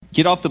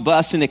get off the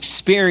bus and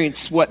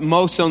experience what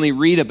most only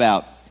read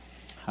about.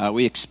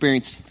 We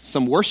experienced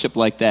some worship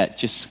like that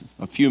just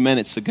a few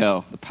minutes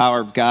ago. The power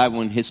of God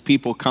when his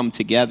people come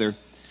together,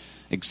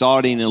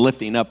 exalting and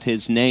lifting up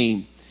his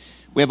name.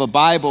 We have a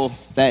Bible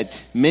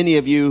that many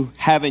of you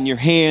have in your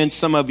hands.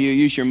 Some of you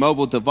use your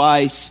mobile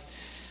device.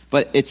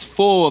 But it's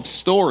full of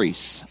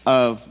stories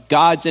of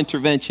God's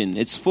intervention.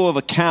 It's full of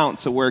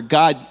accounts of where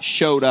God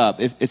showed up.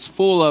 It's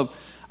full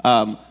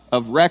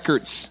of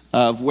records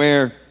of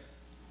where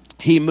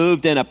he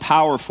moved in a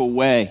powerful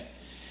way.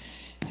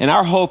 And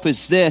our hope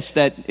is this,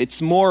 that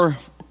it's more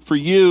for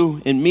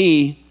you and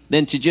me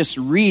than to just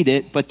read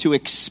it, but to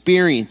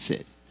experience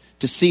it,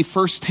 to see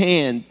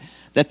firsthand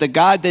that the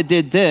God that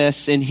did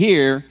this in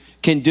here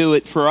can do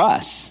it for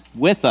us,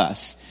 with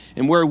us,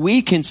 and where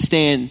we can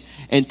stand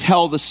and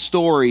tell the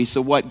stories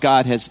of what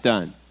God has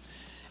done.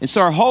 And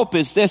so our hope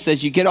is this,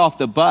 as you get off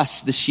the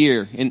bus this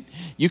year, and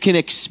you can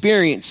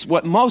experience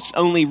what most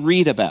only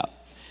read about.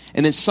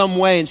 And in some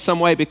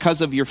way,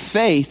 because of your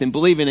faith and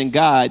believing in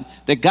God,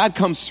 that God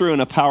comes through in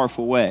a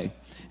powerful way.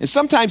 And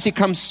sometimes he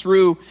comes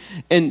through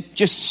in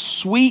just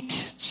sweet,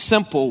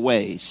 simple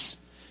ways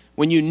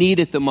when you need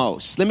it the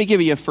most. Let me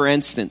give you a for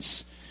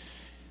instance.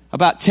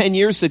 About 10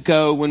 years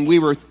ago, when we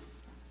were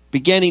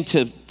beginning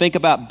to think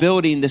about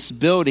building this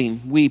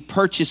building, we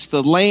purchased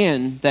the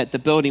land that the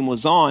building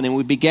was on, and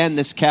we began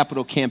this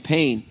capital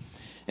campaign.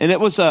 And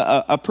it was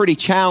a pretty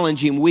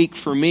challenging week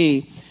for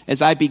me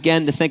as I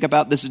began to think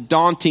about this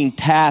daunting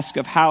task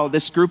of how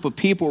this group of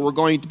people were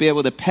going to be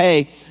able to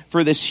pay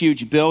for this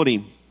huge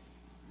building.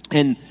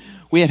 And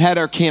we had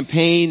our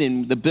campaign,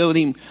 and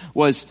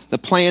the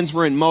plans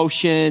were in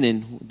motion,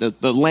 and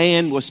the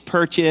land was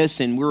purchased,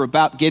 and we were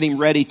about getting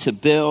ready to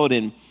build.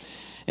 And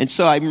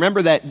so I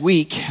remember that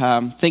week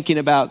thinking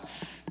about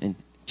and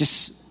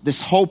just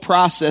this whole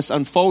process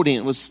unfolding.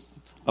 It was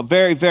a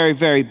very, very,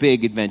 very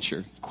big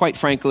adventure. Quite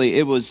frankly,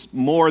 it was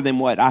more than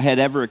what I had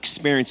ever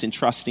experienced in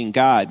trusting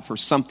God for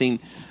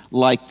something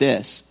like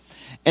this.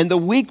 And the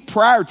week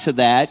prior to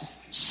that,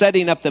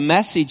 setting up the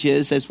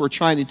messages as we're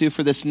trying to do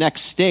for this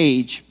next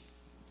stage,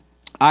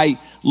 I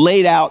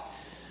laid out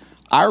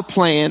our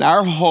plan,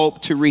 our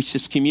hope to reach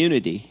this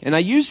community. And I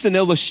used an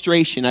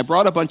illustration. I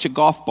brought a bunch of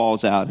golf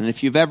balls out. And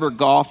if you've ever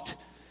golfed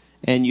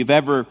and you've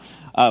ever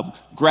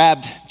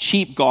grabbed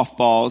cheap golf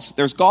balls,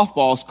 there's golf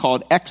balls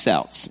called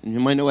X-Outs. And you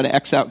might know what an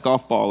X-Out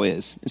golf ball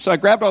is. And so I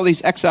grabbed all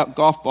these X-Out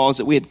golf balls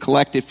that we had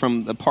collected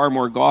from the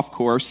Parmore Golf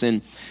Course.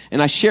 And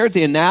I shared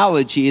the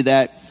analogy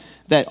that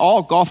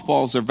all golf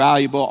balls are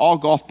valuable. All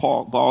golf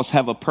balls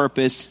have a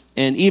purpose.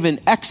 And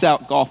even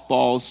X-Out golf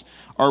balls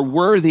are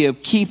worthy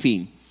of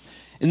keeping.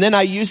 And then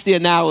I used the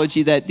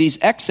analogy that these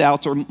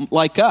X-Outs are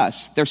like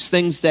us. There's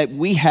things that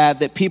we have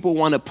that people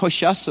want to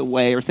push us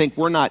away or think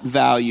we're not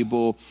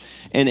valuable.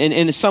 And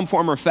in some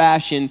form or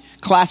fashion,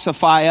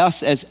 classify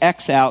us as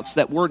X-Outs,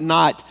 that we're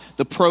not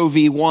the Pro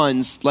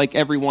V1s like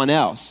everyone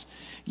else.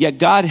 Yet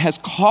God has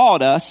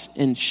called us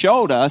and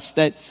showed us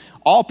that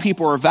all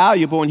people are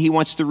valuable and he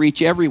wants to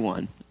reach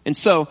everyone. And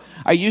so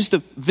I used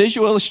a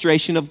visual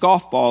illustration of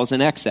golf balls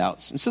and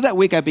X-Outs. And so that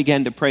week I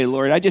began to pray,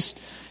 Lord, I just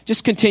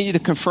continue to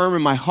confirm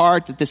in my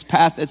heart that this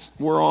path that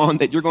we're on,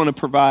 that you're going to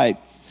provide.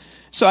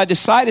 So I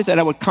decided that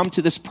I would come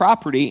to this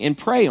property and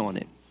pray on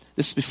it.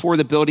 This is before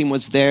the building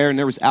was there, and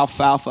there was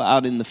alfalfa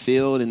out in the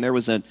field, and there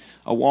was a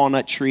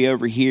walnut tree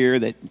over here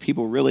that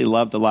people really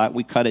loved a lot.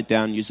 We cut it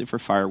down and used it for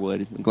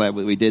firewood. I'm glad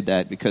we did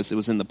that because it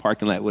was in the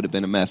parking lot. It would have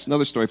been a mess.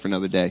 Another story for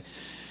another day.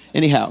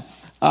 Anyhow,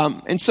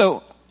 and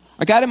so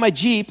I got in my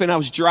Jeep, and I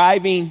was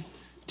driving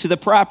to the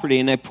property,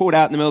 and I pulled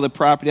out in the middle of the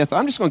property. I thought,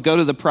 I'm just going to go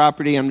to the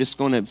property. I'm just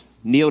going to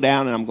kneel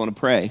down, and I'm going to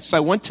pray. So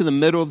I went to the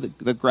middle of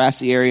the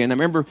grassy area, and I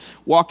remember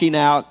walking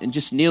out and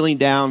just kneeling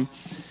down,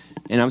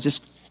 and I was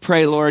just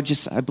pray, Lord,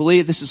 I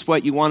believe this is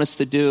what you want us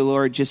to do,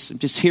 Lord. I'm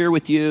just here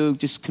with you.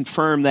 Just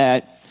confirm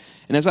that.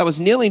 And as I was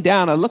kneeling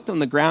down, I looked on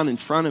the ground in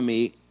front of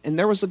me, and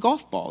there was a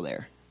golf ball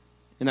there.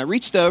 And I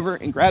reached over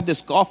and grabbed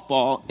this golf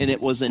ball, and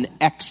it was an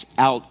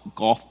X-Out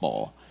golf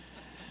ball.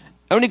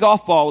 Only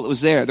golf ball that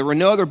was there. There were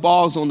no other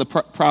balls on the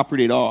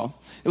property at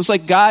all. It was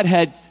like God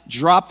had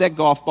dropped that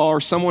golf ball, or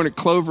someone at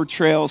Clover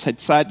Trails had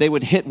decided they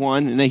would hit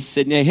one, and they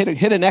said, yeah,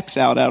 hit an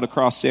X-Out out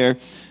across there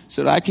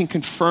so that I can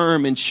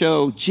confirm and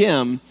show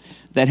Jim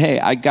that, hey,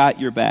 I got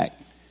your back.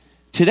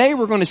 Today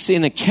we're going to see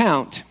an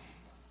account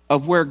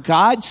of where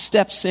God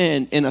steps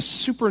in a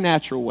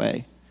supernatural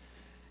way.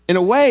 In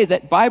a way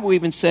that Bible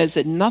even says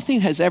that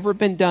nothing has ever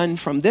been done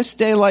from this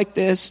day like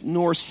this,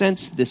 nor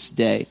since this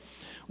day.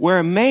 Where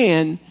a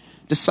man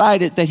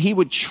decided that he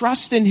would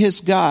trust in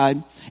his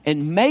God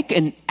and make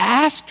an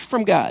ask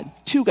from God,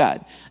 to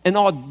God, an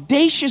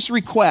audacious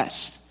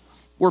request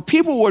where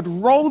people would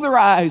roll their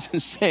eyes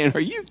and say, are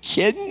you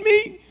kidding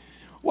me?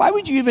 Why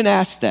would you even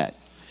ask that?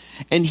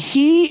 And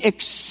he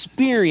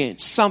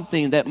experienced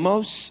something that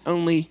most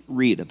only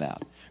read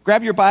about.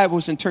 Grab your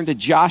Bibles and turn to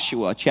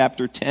Joshua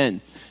chapter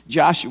 10.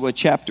 Joshua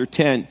chapter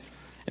 10.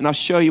 And I'll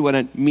show you what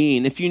I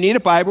mean. If you need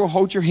a Bible,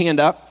 hold your hand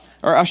up.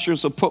 Our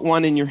ushers will put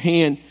one in your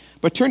hand.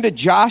 But turn to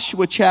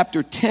Joshua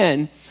chapter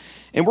 10.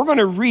 And we're going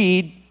to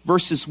read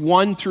verses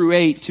 1 through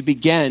 8 to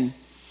begin.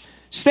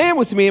 Stand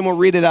with me and we'll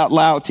read it out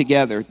loud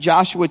together.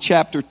 Joshua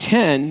chapter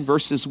 10,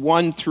 verses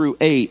 1 through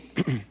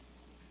 8.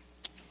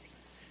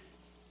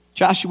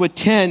 Joshua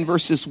 10,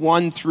 verses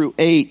 1 through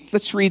 8.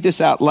 Let's read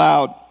this out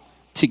loud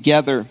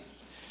together.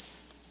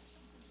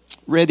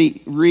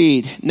 Ready,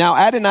 read. Now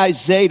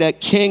Adonai-Zedek,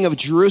 king of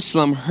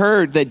Jerusalem,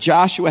 heard that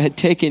Joshua had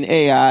taken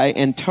Ai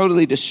and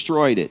totally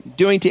destroyed it,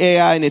 doing to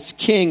Ai and its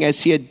king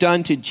as he had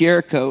done to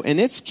Jericho and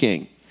its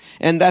king,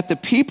 and that the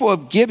people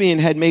of Gibeon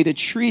had made a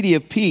treaty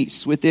of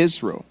peace with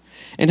Israel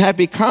and had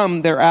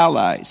become their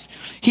allies.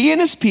 He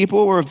and his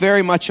people were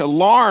very much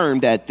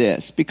alarmed at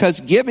this because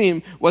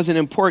Gibeon was an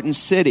important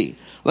city,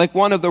 like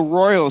one of the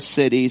royal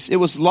cities. It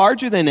was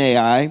larger than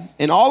Ai,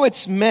 and all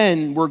its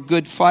men were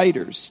good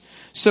fighters.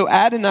 So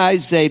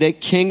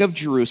Adonai-Zedek, king of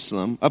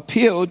Jerusalem,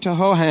 appealed to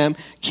Hoham,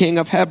 king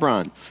of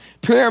Hebron,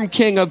 Piram,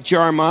 king of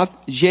Jarmuth,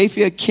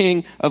 Japhia,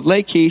 king of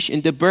Lachish,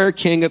 and Debir,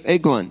 king of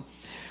Eglon.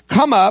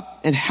 Come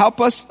up and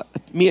help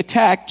me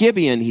attack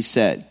Gibeon, he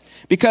said,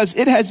 because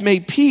it has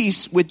made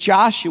peace with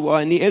Joshua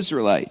and the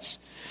Israelites.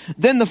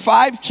 Then the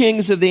 5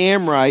 kings of the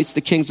Amorites,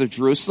 the kings of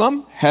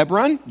Jerusalem,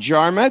 Hebron,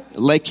 Jarmuth,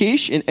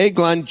 Lachish, and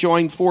Eglon,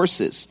 joined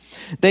forces.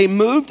 They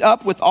moved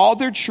up with all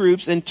their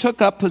troops and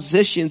took up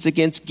positions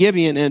against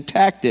Gibeon and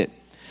attacked it.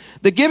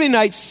 The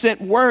Gibeonites sent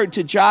word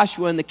to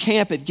Joshua in the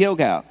camp at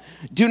Gilgal,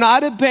 do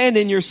not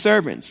abandon your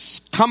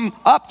servants. Come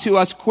up to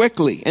us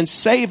quickly and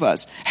save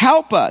us.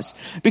 Help us,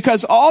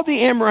 because all the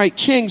Amorite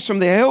kings from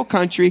the hill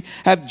country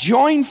have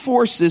joined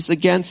forces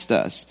against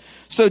us.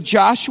 So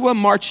Joshua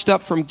marched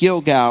up from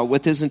Gilgal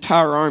with his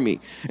entire army,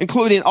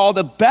 including all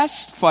the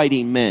best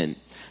fighting men.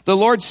 The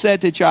Lord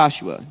said to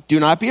Joshua, do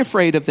not be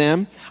afraid of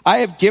them. I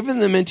have given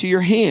them into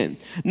your hand.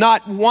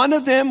 Not one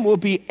of them will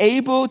be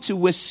able to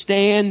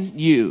withstand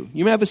you.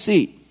 You may have a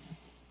seat.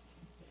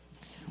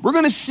 We're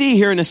going to see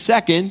here in a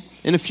second,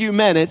 in a few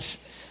minutes,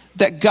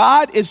 that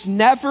God is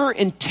never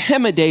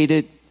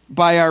intimidated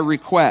by our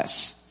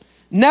requests.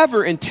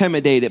 Never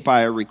intimidated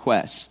by our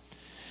requests.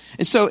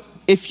 And so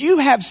if you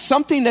have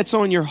something that's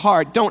on your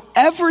heart, don't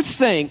ever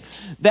think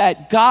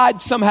that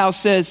God somehow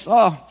says,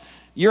 oh,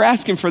 you're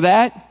asking for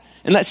that?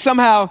 And let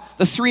somehow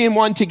the 3 in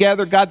 1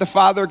 together, God the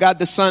Father, God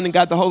the Son, and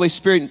God the Holy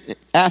Spirit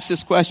ask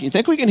this question. You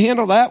think we can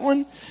handle that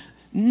one?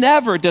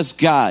 Never does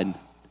God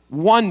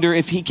wonder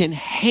if he can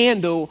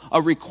handle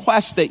a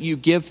request that you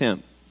give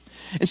him.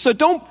 And so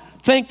don't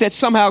think that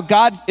somehow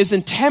God is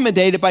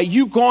intimidated by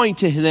you going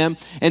to him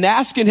and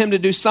asking him to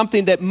do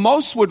something that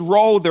most would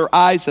roll their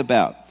eyes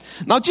about.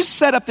 Now just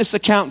set up this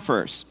account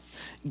first.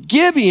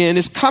 Gibeon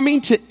is coming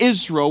to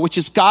Israel, which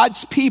is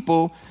God's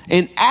people,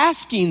 and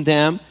asking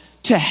them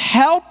to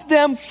help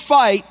them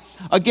fight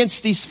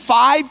against these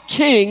 5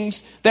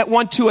 kings that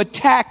want to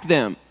attack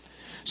them.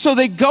 So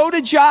they go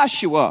to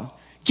Joshua.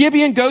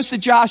 Gibeon goes to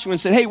Joshua and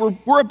said, hey,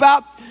 we're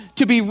about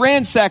to be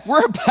ransacked.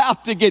 We're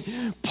about to get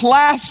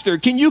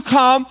plastered. Can you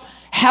come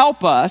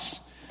help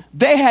us?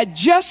 They had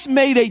just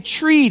made a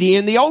treaty.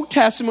 In the Old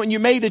Testament, when you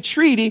made a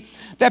treaty,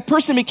 that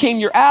person became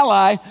your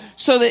ally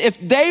so that if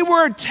they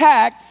were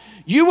attacked,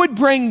 you would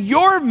bring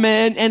your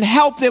men and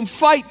help them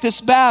fight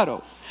this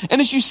battle. And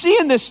as you see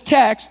in this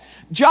text,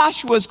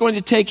 Joshua is going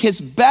to take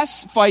his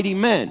best fighting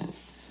men.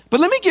 But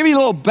let me give you a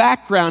little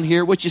background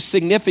here, which is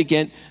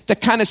significant, that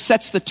kind of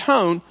sets the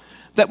tone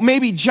that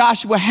maybe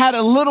Joshua had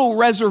a little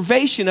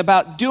reservation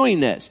about doing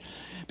this.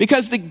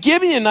 Because the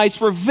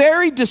Gibeonites were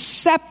very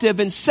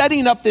deceptive in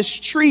setting up this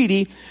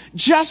treaty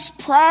just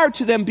prior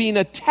to them being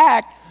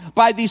attacked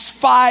by these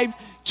 5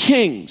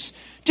 kings.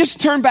 Just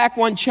turn back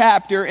 1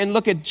 chapter and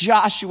look at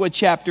Joshua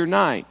chapter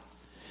 9.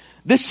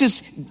 This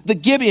is the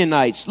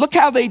Gibeonites. Look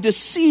how they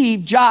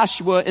deceived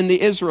Joshua and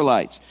the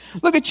Israelites.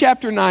 Look at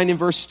chapter 9 and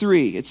verse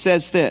 3. It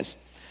says this.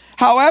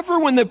 However,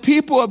 when the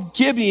people of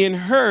Gibeon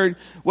heard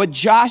what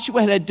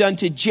Joshua had done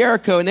to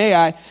Jericho and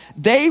Ai,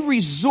 they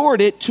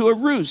resorted to a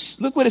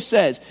ruse. Look what it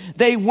says.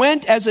 They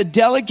went as a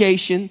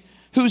delegation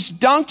whose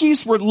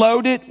donkeys were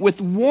loaded with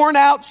worn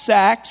out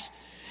sacks.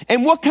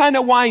 And what kind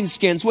of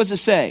wineskins? What does it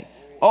say?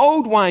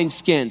 Old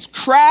wineskins,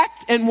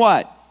 cracked and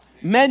what?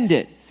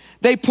 Mended.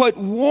 They put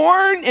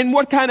worn and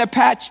what kind of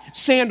patch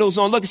sandals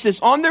on? Look, it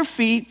says on their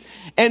feet,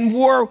 and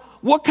wore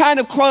what kind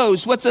of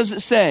clothes? What does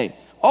it say?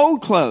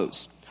 Old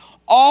clothes.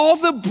 All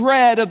the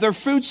bread of their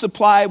food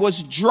supply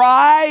was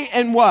dry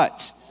and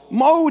what?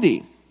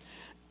 Moldy.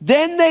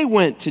 Then they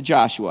went to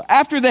Joshua.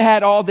 After they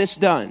had all this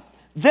done,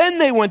 then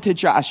they went to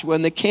Joshua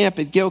in the camp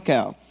at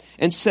Gilgal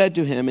and said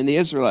to him and the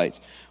Israelites,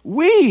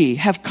 we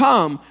have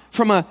come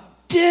from a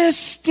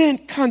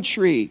distant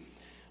country.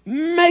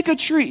 Make a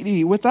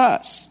treaty with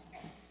us.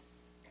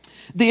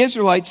 The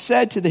Israelites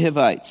said to the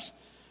Hivites,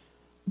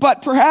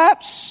 but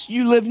perhaps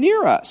you live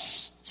near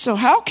us. So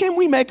how can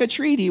we make a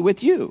treaty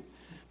with you?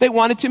 They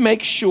wanted to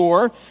make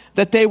sure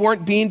that they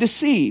weren't being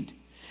deceived.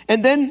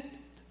 And then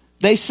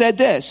they said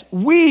this,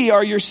 we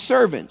are your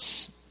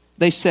servants,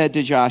 they said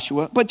to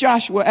Joshua. But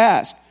Joshua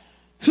asked,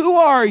 who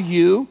are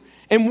you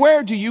and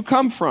where do you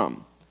come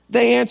from?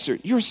 They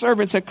answered, your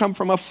servants have come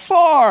from a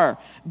far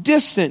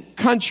distant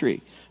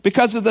country,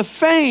 because of the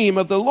fame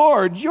of the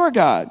Lord your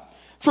God.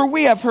 For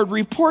we have heard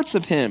reports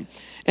of him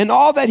and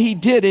all that he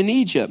did in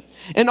Egypt,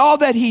 and all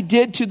that he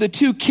did to the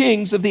two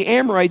kings of the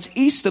Amorites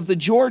east of the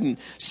Jordan,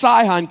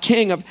 Sihon,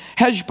 king of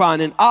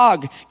Heshbon, and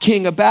Og,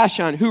 king of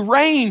Bashan, who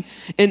reigned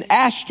in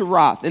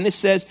Ashtaroth. And it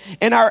says,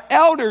 and our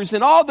elders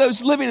and all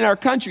those living in our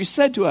country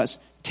said to us,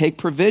 take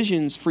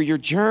provisions for your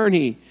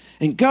journey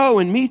and go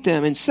and meet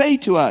them and say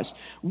to us,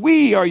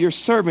 we are your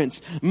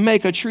servants,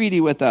 make a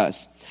treaty with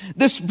us.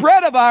 This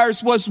bread of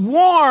ours was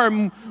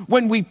warm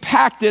when we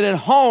packed it at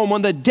home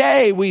on the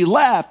day we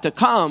left to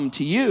come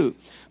to you.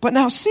 But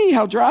now see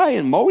how dry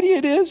and moldy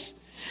it is.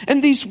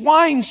 And these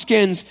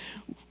wineskins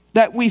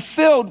that we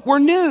filled were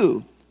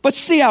new. But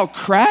see how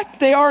cracked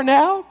they are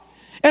now.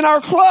 And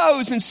our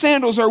clothes and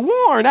sandals are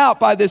worn out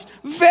by this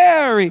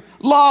very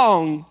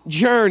long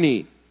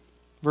journey.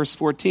 Verse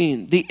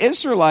 14, the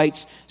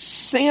Israelites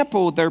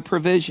sampled their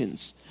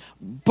provisions,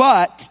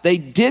 but they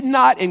did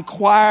not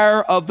inquire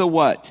of the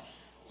what?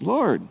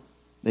 Lord.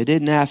 They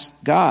didn't ask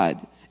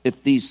God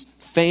if this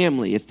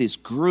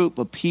group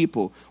of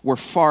people were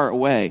far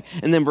away.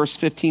 And then verse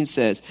 15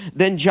 says,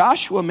 then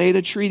Joshua made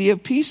a treaty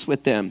of peace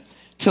with them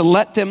to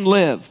let them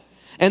live.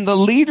 And the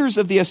leaders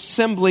of the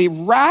assembly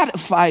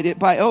ratified it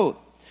by oath.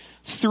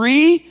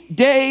 3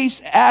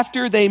 days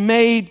after they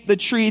made the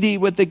treaty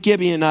with the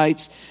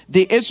Gibeonites,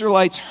 the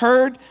Israelites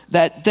heard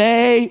that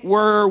they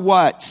were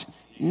what?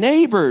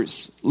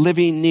 Neighbors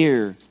living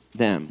near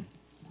them.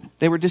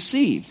 They were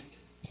deceived.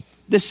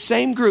 This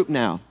same group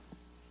now,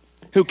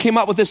 who came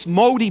up with this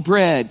moldy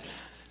bread,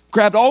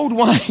 grabbed old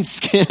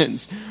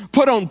wineskins,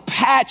 put on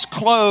patched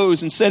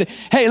clothes and said,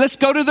 hey, let's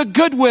go to the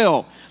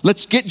Goodwill.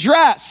 Let's get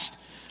dressed.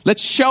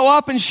 Let's show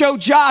up and show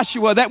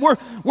Joshua that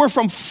we're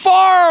from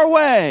far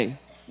away.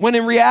 When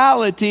in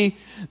reality,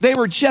 they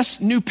were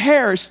just new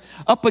pairs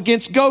up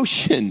against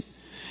Goshen.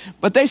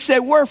 But they said,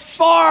 we're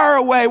far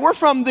away. We're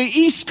from the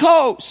East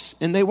Coast.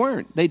 And they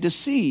weren't. They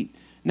deceived.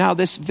 Now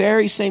this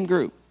very same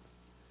group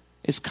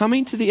is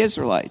coming to the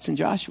Israelites and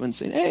Joshua and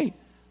saying, hey,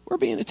 we're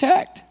being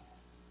attacked.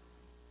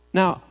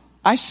 Now,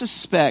 I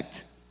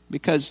suspect,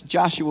 because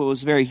Joshua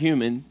was very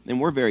human and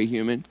we're very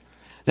human,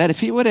 that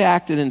if he would have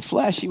acted in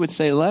flesh, he would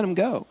say, let him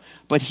go.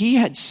 But he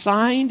had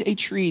signed a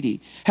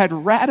treaty, had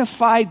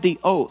ratified the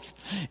oath.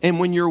 And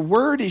when your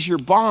word is your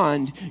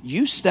bond,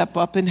 you step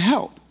up and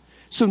help.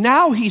 So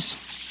now he's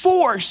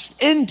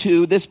forced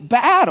into this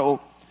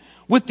battle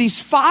with these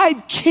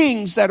 5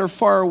 kings that are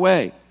far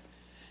away.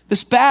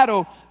 This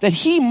battle that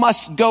he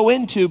must go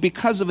into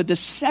because of a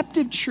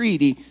deceptive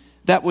treaty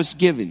that was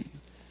given.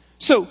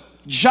 So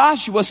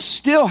Joshua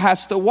still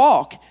has to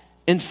walk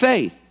in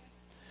faith.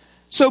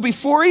 So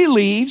before he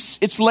leaves,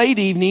 it's late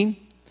evening,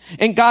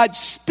 and God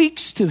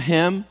speaks to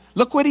him.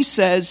 Look what he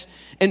says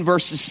in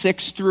verses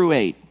 6 through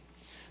 8.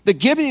 The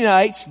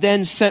Gibeonites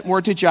then sent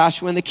word to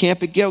Joshua in the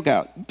camp at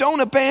Gilgal.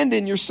 Don't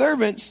abandon your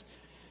servants.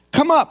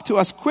 Come up to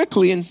us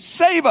quickly and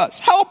save us,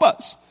 help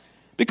us.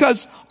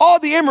 Because all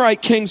the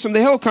Amorite kings from the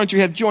hill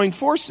country have joined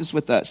forces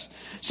with us.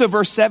 So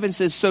verse 7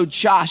 says, so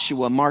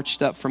Joshua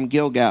marched up from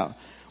Gilgal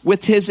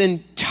with his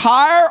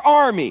entire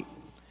army,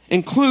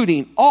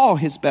 including all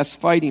his best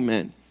fighting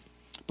men.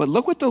 But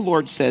look what the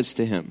Lord says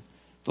to him.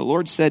 The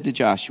Lord said to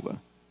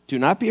Joshua, do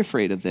not be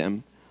afraid of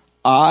them.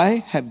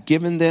 I have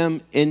given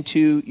them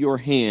into your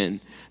hand.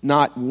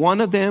 Not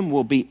one of them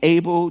will be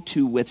able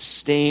to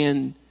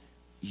withstand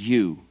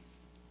you.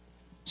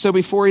 So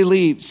before he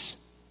leaves,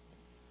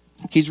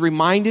 he's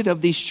reminded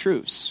of these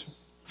truths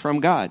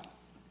from God.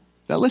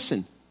 That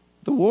listen,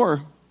 the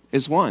war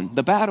is won.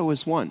 The battle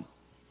is won.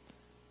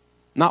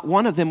 Not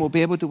one of them will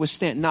be able to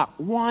withstand. Not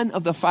one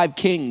of the 5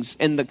 kings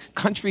and the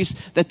countries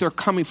that they're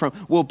coming from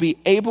will be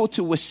able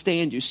to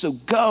withstand you. So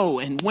go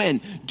and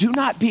win. Do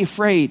not be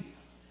afraid.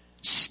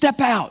 Step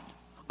out.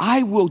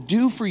 I will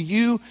do for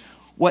you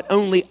what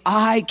only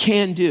I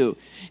can do.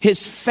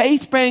 His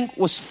faith bank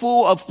was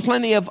full of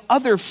plenty of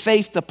other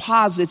faith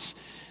deposits.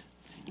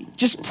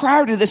 Just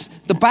prior to this,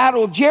 the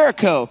Battle of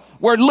Jericho,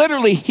 where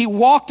literally he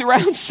walked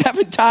around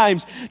 7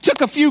 times,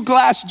 took a few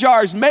glass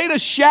jars, made a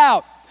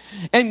shout,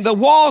 and the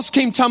walls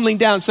came tumbling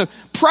down. So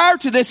prior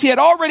to this, he had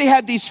already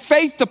had these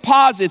faith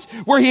deposits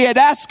where he had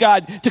asked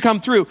God to come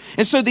through.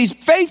 And so these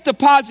faith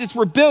deposits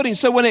were building.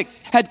 So when it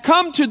had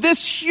come to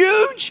this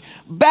huge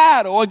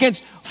battle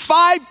against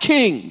 5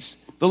 kings,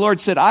 the Lord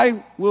said,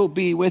 I will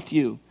be with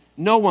you.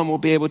 No one will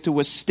be able to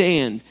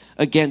withstand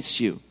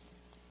against you.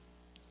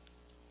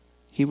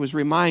 He was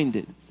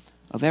reminded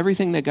of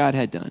everything that God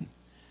had done.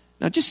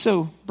 Now, just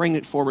so bring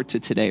it forward to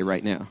today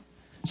right now.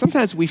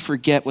 Sometimes we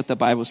forget what the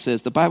Bible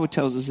says. The Bible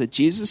tells us that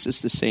Jesus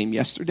is the same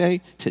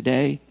yesterday,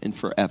 today, and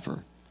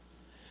forever.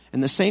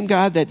 And the same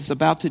God that is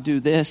about to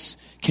do this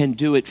can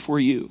do it for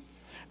you.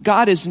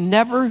 God is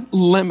never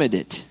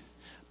limited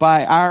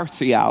by our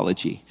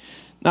theology.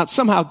 Now,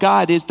 somehow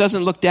God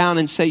doesn't look down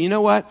and say, you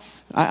know what?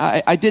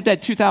 I did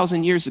that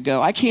 2,000 years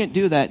ago. I can't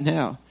do that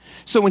now.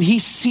 So when he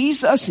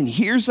sees us and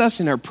hears us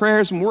in our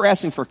prayers, and we're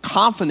asking for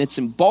confidence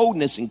and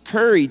boldness and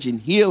courage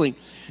and healing,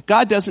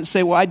 God doesn't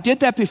say, well, I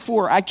did that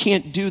before, I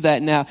can't do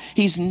that now.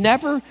 He's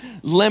never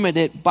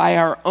limited by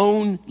our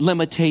own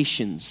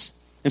limitations.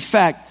 In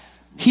fact,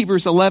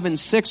 Hebrews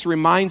 11:6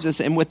 reminds us,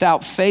 and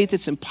without faith,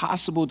 it's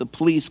impossible to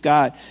please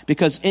God,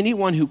 because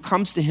anyone who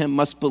comes to him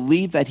must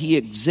believe that he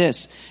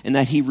exists and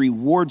that he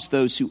rewards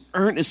those who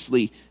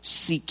earnestly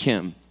seek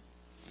him.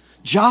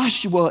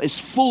 Joshua is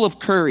full of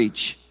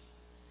courage.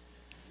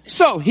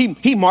 So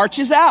he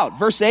marches out.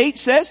 Verse 8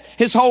 says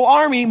his whole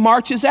army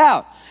marches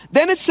out.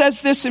 Then it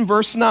says this in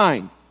verse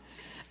 9.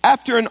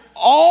 After an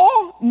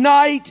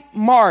all-night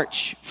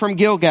march from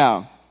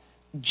Gilgal,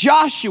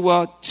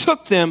 Joshua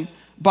took them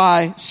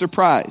by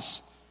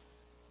surprise.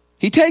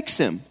 He takes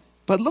them.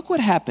 But look what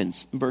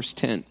happens in verse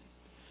 10.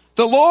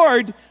 The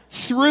Lord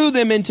threw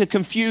them into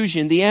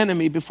confusion, the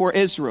enemy, before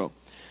Israel.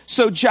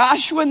 So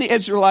Joshua and the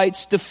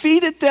Israelites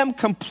defeated them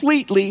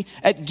completely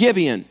at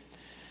Gibeon.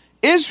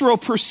 Israel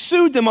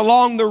pursued them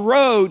along the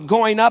road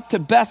going up to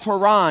Beth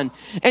Horon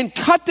and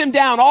cut them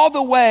down all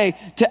the way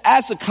to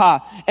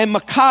Azekah and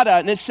Makkedah.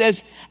 And it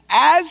says,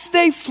 as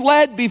they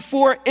fled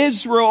before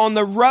Israel on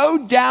the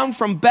road down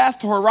from Beth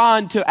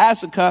Horon to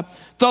Azekah,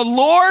 the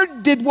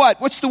Lord did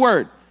what? What's the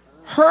word?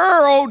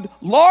 Hurled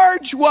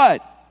large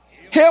what?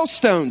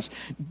 Hailstones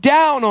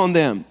down on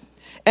them.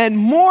 And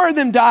more of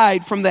them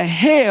died from the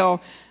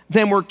hail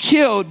than were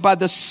killed by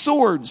the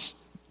swords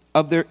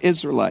of their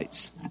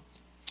Israelites.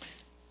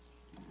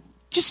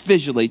 Just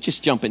visually,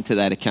 just jump into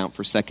that account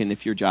for a second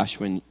if you're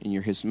Joshua and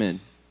you're his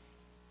men.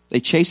 They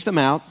chased them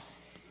out.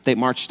 They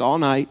marched all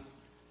night.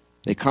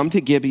 They come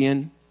to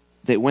Gibeon.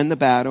 They win the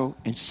battle.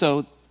 And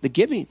so the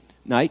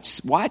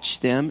Gibeonites watch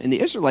them, and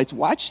the Israelites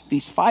watch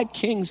these 5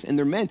 kings and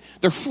their men.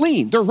 They're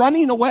fleeing. They're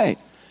running away.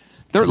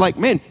 They're like,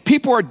 man,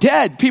 people are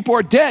dead. People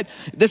are dead.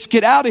 Let's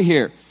get out of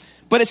here.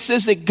 But it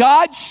says that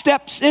God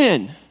steps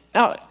in.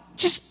 Now,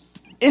 just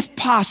if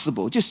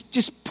possible,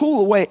 just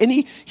pull away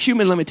any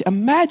human limit.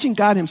 Imagine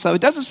God himself.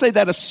 It doesn't say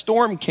that a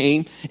storm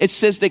came. It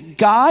says that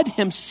God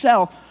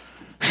himself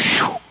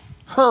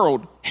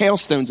hurled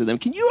hailstones at them.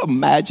 Can you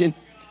imagine?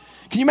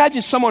 Can you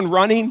imagine someone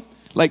running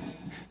like,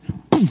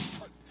 poof?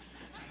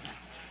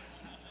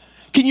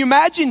 Can you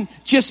imagine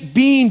just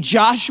being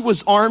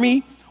Joshua's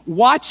army,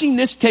 watching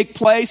this take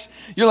place?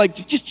 You're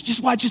like,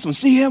 just watch this one.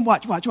 See him?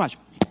 Watch.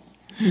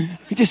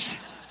 The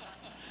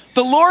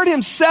Lord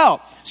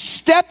himself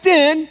stepped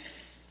in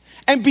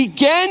and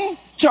began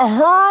to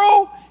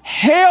hurl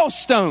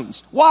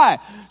hailstones. Why?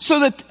 So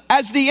that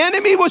as the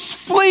enemy was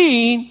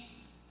fleeing,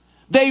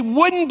 they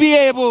wouldn't be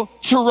able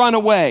to run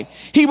away.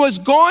 He was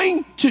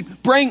going to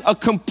bring a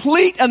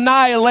complete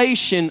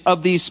annihilation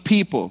of these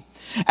people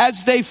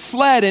as they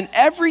fled. And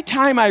every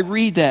time I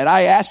read that,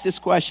 I ask this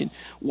question: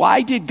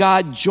 why did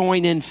God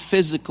join in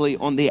physically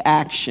on the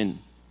action?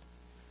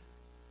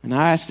 And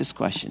I ask this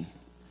question: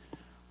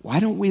 why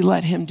don't we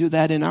let him do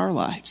that in our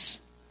lives?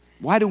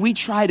 Why do we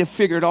try to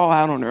figure it all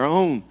out on our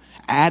own?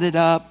 Add it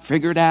up,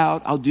 figure it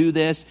out, I'll do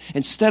this.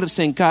 Instead of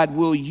saying, God,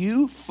 will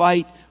you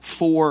fight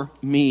for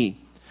me?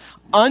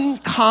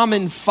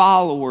 Uncommon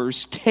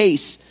followers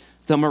taste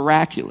the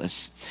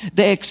miraculous.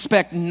 They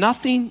expect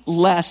nothing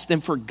less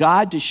than for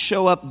God to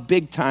show up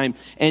big time,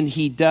 and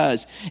he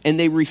does. And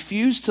they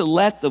refuse to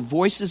let the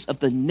voices of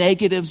the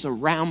negatives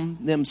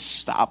around them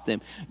stop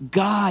them.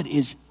 God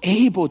is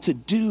able to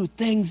do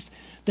things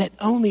that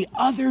only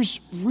others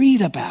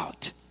read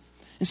about.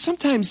 And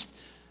sometimes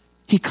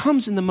he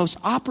comes in the most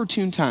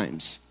opportune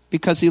times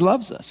because he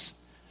loves us.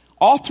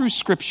 All through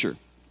Scripture,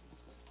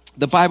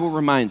 the Bible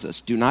reminds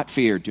us, do not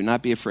fear, do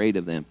not be afraid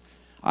of them.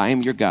 I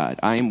am your God,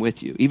 I am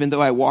with you. Even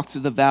though I walk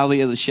through the valley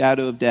of the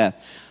shadow of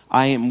death,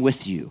 I am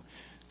with you.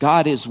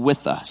 God is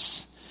with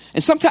us.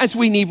 And sometimes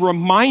we need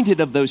reminded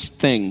of those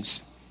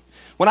things.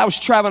 When I was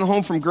traveling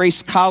home from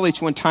Grace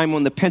College one time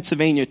on the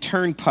Pennsylvania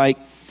Turnpike,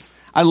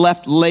 I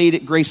left late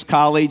at Grace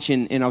College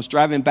and I was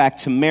driving back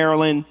to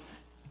Maryland.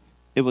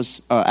 It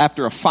was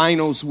after a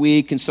finals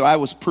week, and so I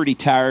was pretty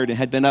tired and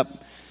had been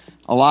up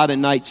a lot of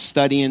nights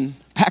studying.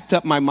 Packed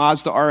up my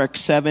Mazda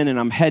RX-7, and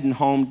I'm heading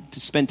home to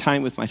spend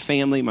time with my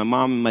family, my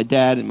mom and my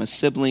dad and my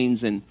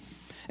siblings. And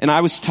I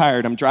was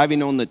tired. I'm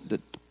driving on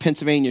the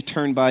Pennsylvania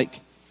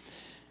Turnpike.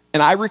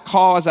 And I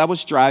recall as I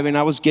was driving,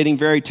 I was getting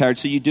very tired.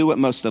 So you do what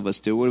most of us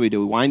do. What do?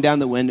 We wind down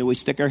the window. We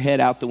stick our head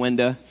out the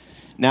window.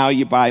 Now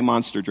you buy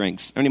Monster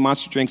drinks. The only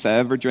Monster drinks I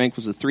ever drank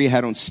was the 3 I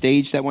had on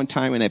stage that one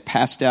time, and I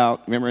passed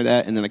out. Remember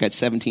that? And then I got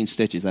 17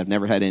 stitches. I've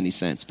never had any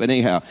since. But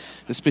anyhow,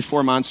 this is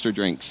before Monster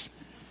drinks.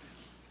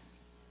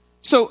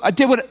 So I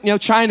did what,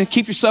 trying to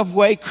keep yourself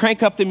awake,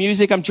 crank up the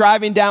music. I'm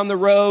driving down the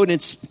road, and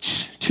it's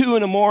 2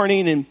 a.m,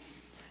 and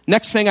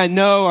next thing I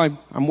know,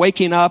 I'm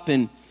waking up,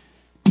 and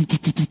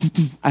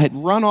I had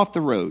run off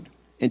the road.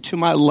 And to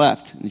my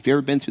left, and if you've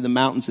ever been through the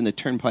mountains in the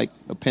Turnpike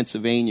of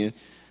Pennsylvania,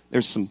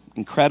 there's some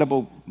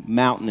incredible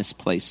mountainous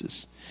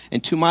places.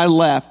 And to my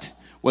left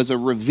was a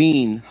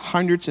ravine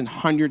hundreds and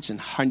hundreds and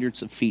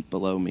hundreds of feet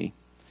below me.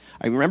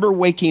 I remember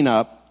waking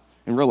up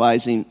and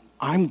realizing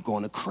I'm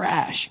going to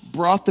crash.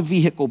 Brought the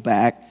vehicle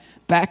back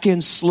back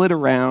end slid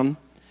around,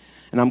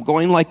 and I'm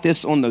going like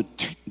this on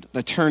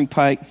the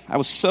turnpike. I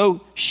was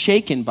so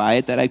shaken by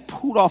it that I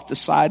pulled off the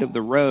side of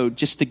the road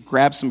just to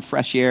grab some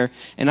fresh air.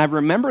 And I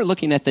remember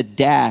looking at the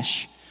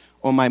dash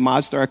on my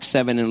Mazda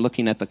RX-7 and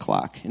looking at the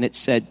clock, and it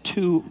said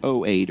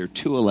 2:08 or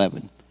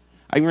 2:11.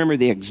 I remember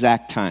the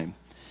exact time.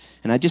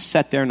 And I just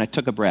sat there and I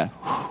took a breath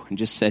and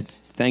just said,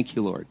 thank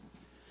you, Lord.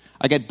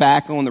 I got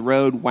back on the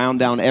road, wound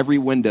down every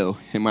window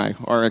in my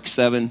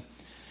RX-7,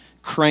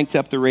 cranked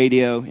up the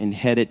radio, and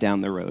headed down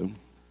the road.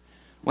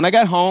 When I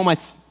got home, I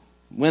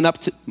went up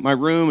to my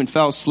room and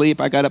fell asleep.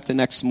 I got up the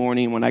next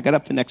morning. When I got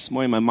up the next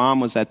morning, my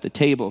mom was at the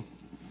table.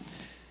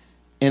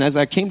 And as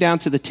I came down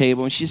to the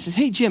table, and she said,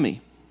 hey,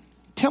 Jimmy,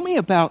 tell me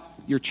about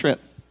your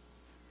trip.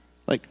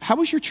 Like, how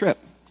was your trip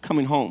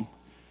coming home?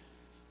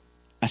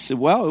 I said,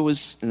 well, it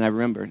was, and I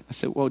remembered. I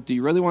said, well, do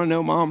you really want to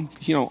know, Mom?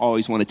 Because you don't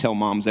always want to tell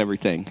moms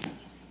everything.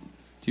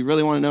 Do you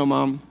really want to know,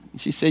 Mom? And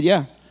she said,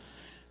 yeah.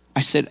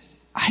 I said,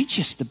 I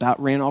just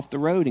about ran off the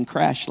road and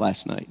crashed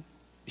last night.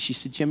 She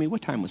said, Jimmy,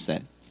 what time was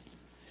that?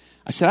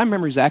 I said, I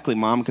remember exactly,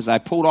 Mom, because I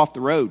pulled off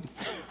the road.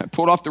 I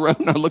pulled off the road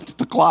and I looked at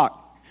the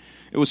clock.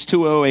 It was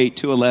 2:08,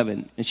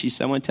 2:11. And she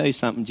said, I want to tell you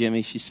something,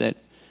 Jimmy. She said,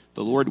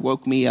 the Lord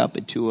woke me up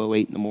at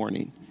 2:08 in the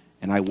morning.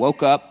 And I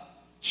woke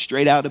up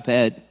straight out of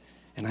bed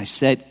and I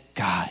said,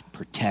 God,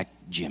 protect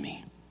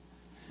Jimmy.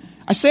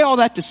 I say all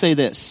that to say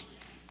this.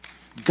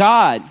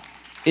 God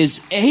is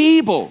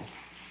able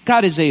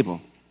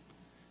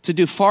to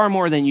do far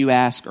more than you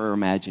ask or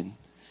imagine,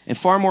 and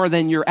far more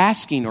than you're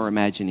asking or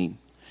imagining.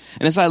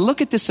 And as I look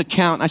at this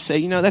account, I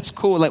say, that's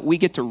cool that we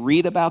get to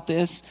read about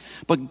this,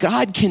 but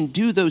God can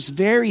do those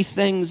very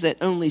things that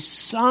only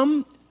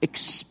some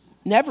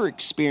never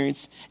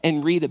experience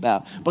and read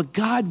about. But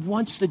God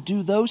wants to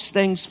do those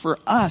things for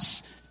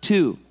us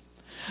too.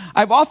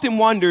 I've often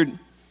wondered,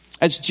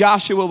 as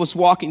Joshua was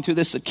walking through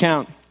this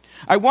account,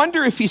 I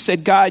wonder if he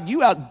said, God,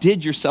 you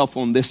outdid yourself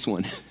on this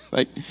one.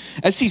 Like,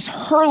 as he's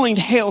hurling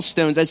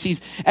hailstones, as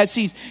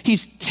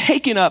he's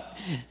taken up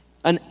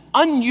an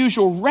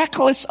unusual,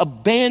 reckless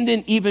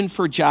abandon even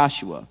for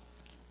Joshua.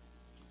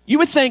 You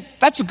would think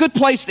that's a good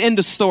place to end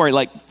the story.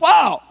 Like,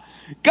 wow,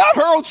 God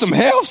hurled some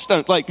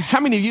hailstones. Like, how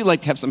many of you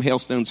have some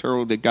hailstones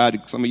hurled at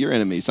God, some of your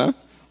enemies, huh?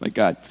 Like,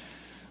 God,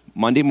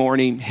 Monday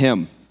morning,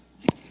 him.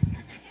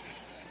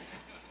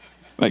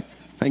 Like,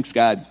 thanks,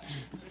 God.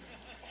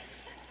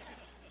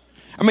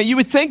 I mean, you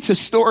would think the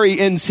story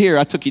ends here.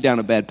 I took you down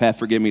a bad path.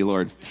 Forgive me,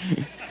 Lord.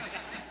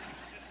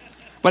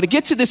 But to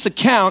get to this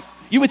account,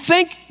 you would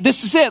think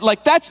this is it.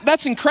 Like,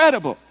 that's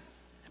incredible.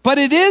 But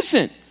it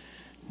isn't.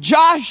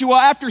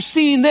 Joshua, after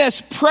seeing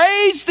this,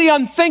 praised the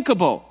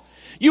unthinkable.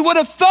 You would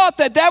have thought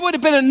that would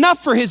have been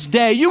enough for his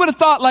day. You would have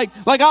thought, like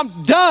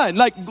I'm done.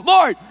 Like,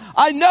 Lord,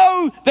 I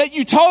know that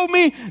you told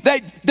me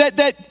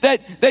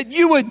that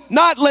you would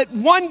not let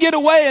one get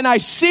away, and I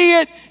see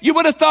it. You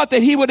would have thought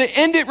that he would have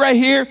ended right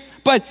here.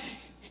 But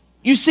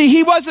you see,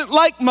 he wasn't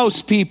like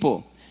most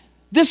people.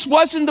 This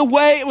wasn't the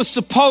way it was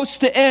supposed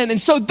to end. And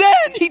so then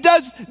he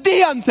does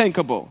the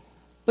unthinkable.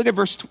 Look at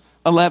verse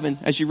 11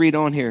 as you read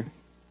on here.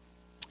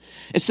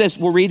 It says,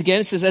 we'll read again.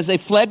 It says, as they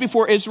fled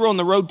before Israel on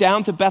the road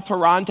down to Beth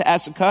Horon to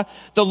Azekah,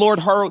 the Lord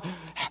hurled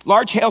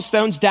large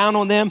hailstones down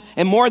on them,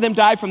 and more of them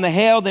died from the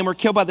hail than were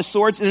killed by the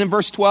swords. And in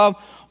verse 12,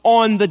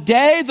 on the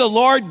day the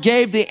Lord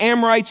gave the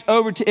Amorites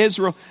over to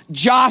Israel,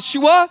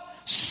 Joshua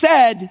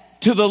said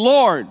to the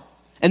Lord.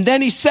 And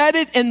then he said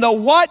it in the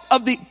what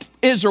of the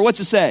Israel? What's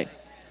it say?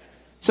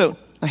 So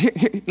here,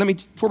 let me,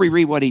 before we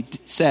read what he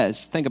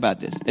says, think about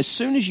this. As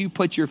soon as you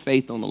put your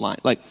faith on the line,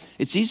 like,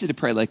 it's easy to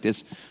pray like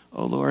this.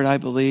 Oh, Lord, I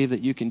believe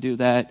that you can do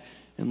that.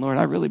 And Lord,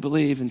 I really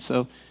believe. And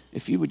so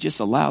if you would just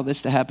allow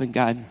this to happen,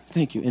 God,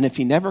 thank you. And if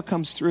he never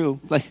comes through,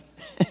 like,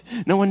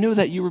 no one knew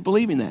that you were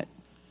believing that.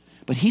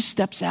 But he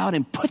steps out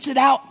and puts it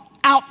out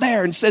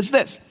there and says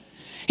this.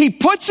 He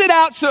puts it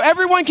out so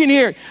everyone can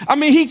hear it. I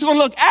mean, he's going to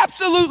look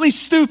absolutely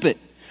stupid.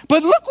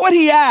 But look what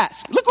he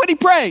asks. Look what he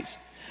prays.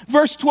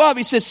 Verse 12,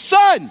 he says,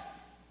 son,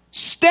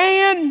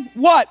 stand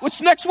what? What's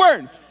the next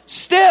word?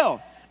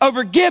 Still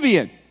over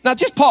Gibeon. Now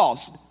just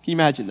pause. Can you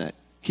imagine that?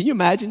 Can you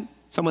imagine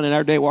someone in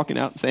our day walking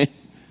out and saying,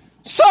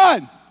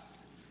 son,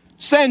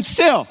 stand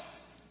still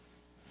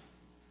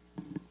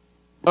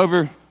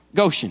over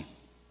Goshen.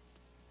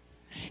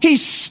 He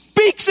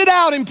speaks it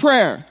out in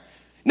prayer.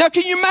 Now,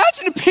 can you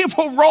imagine the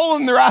people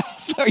rolling their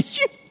eyes? Are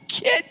you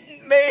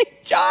kidding me,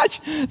 Josh?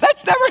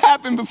 That's never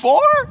happened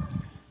before.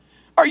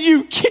 Are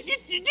you kidding?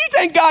 You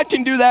think God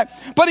can do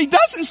that? But he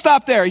doesn't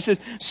stop there. He says,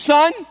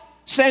 sun,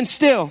 stand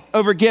still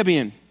over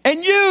Gibeon.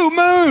 And you,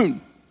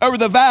 moon, over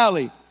the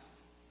valley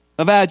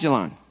of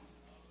Ajalon.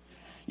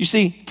 You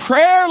see,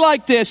 prayer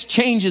like this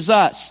changes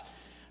us.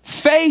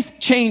 Faith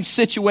changes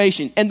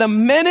situation. And the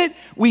minute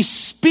we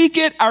speak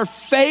it, our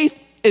faith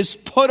is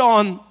put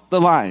on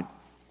the line.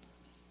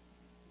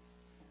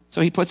 So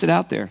he puts it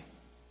out there.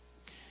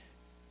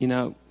 You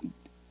know,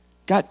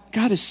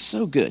 God is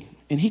so good.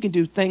 And he can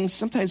do things,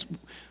 sometimes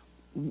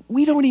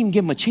we don't even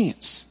give him a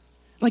chance.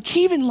 Like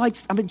he even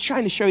likes, I've been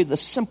trying to show you the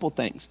simple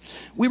things.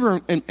 We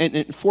were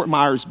in Fort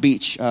Myers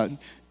Beach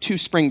 2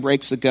 spring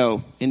breaks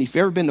ago. And if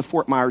you've ever been to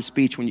Fort Myers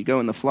Beach, when you go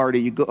into Florida,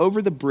 you go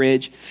over the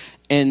bridge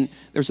and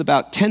there's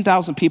about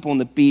 10,000 people on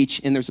the beach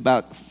and there's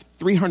about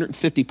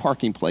 350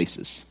 parking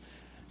places.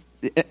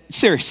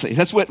 Seriously,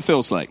 that's what it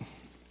feels like.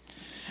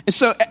 And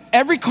so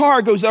every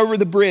car goes over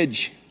the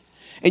bridge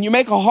and you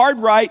make a hard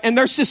right and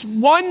there's this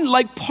one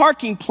like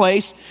parking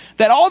place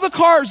that all the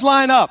cars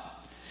line up.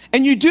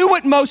 And you do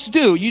what most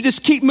do. You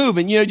just keep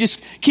moving. You know, just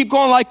keep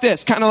going like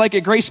this, kind of like a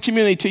Grace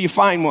Community till you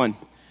find one.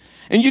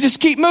 And you just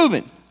keep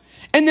moving.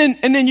 And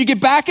then you get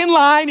back in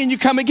line and you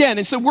come again.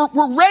 And so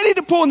we're ready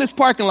to pull in this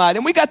parking lot.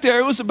 And we got there.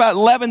 It was about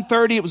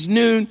 11:30. It was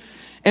noon.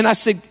 And I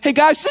said, hey,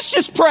 guys, let's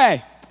just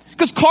pray.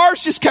 Because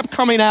cars just kept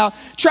coming out.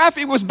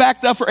 Traffic was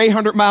backed up for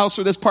 800 miles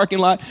for this parking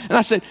lot. And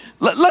I said,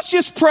 let's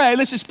just pray.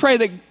 Let's just pray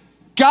that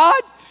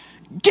God,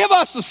 give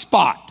us a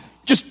spot.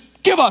 Just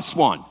give us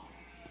one.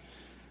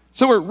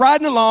 So we're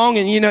riding along,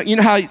 and you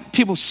know how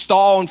people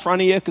stall in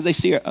front of you because they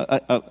see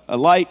a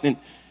light, and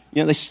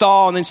they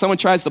stall, and then someone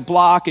tries to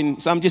block,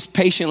 and so I'm just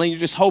patiently, you're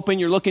just hoping,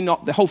 you're looking,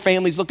 the whole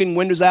family's looking,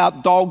 windows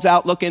out, dogs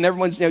out looking,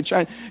 everyone's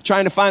trying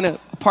to find a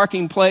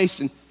parking place,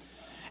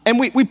 and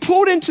we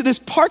pulled into this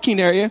parking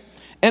area,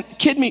 and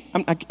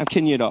I'm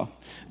kidding you at all.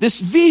 This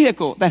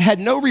vehicle that had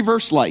no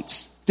reverse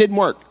lights, didn't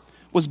work,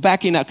 was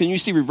backing up. Because you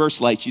see reverse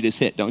lights, you just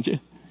hit, don't you?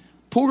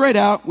 Pulled right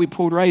out, we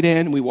pulled right in,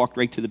 and we walked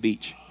right to the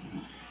beach.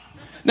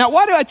 Now,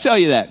 why do I tell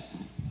you that?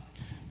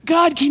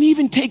 God can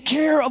even take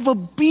care of a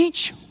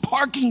beach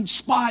parking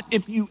spot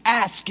if you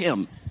ask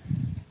him.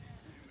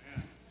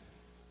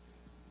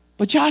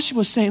 But Joshua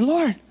was saying,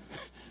 Lord,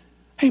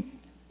 hey,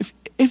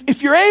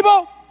 if you're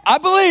able, I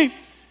believe,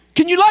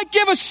 can you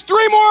give us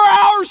 3 more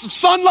hours of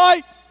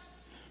sunlight?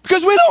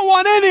 Because we don't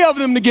want any of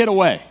them to get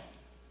away.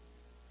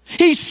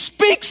 He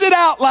speaks it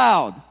out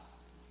loud.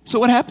 So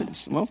what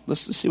happens? Well,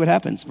 let's see what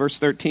happens. Verse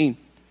 13.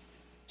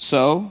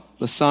 So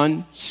the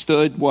sun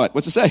stood what?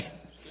 What's it say?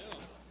 Still.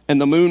 And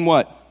the moon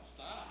what?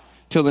 Stop.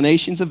 Till the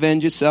nations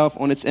avenge itself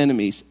on its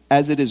enemies.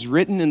 As it is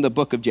written in the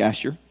book of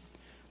Jasher,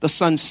 the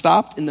sun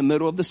stopped in the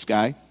middle of the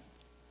sky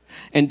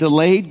and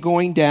delayed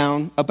going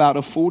down about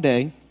a full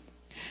day.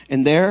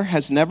 And there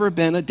has never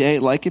been a day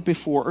like it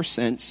before or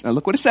since. Now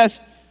look what it says.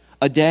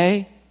 A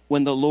day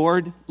when the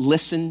Lord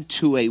listened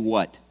to a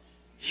what?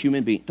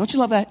 Human being. Don't you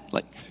love that?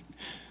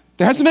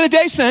 There hasn't been a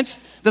day since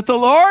that the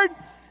Lord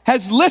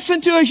has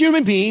listened to a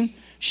human being.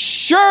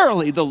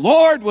 Surely the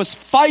Lord was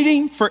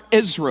fighting for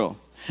Israel.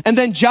 And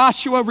then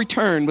Joshua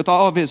returned with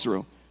all of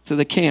Israel to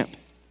the camp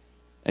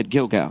at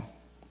Gilgal.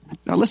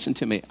 Now listen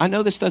to me. I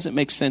know this doesn't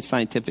make sense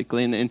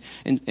scientifically,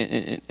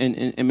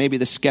 and maybe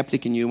the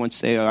skeptic in you wants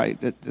to say,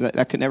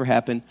 that could never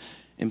happen.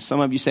 And some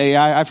of you say,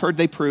 I've heard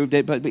they proved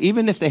it, but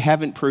even if they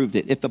haven't proved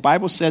it, if the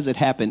Bible says it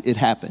happened, it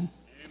happened.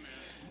 Amen.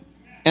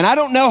 And I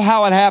don't know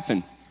how it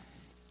happened.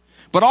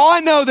 But all I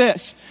know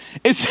this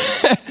is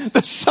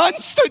the sun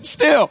stood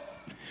still.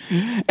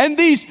 And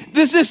these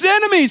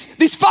enemies,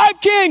 these 5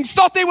 kings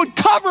thought they would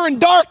cover in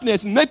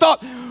darkness. And they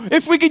thought,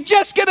 if we could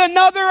just get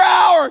another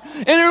hour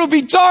and it'll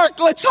be dark,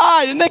 let's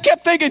hide. And they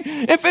kept thinking,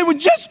 if it would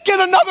just get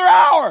another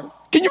hour.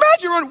 Can you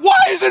imagine running? Why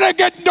isn't it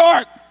getting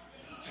dark?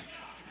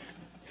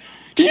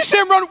 Can you see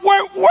them run?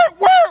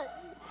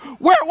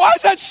 Why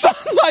is that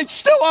sunlight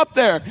still up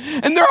there?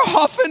 And they're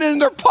huffing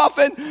and they're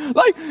puffing.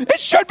 It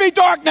should be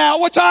dark now.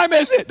 What time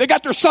is it? They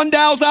got their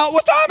sundials out.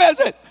 What time is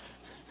it?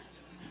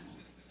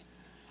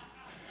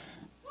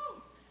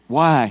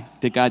 Why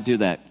did God do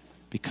that?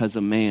 Because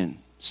a man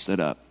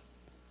stood up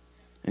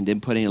and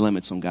didn't put any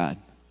limits on God.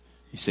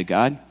 He said,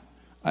 God,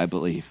 I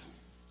believe.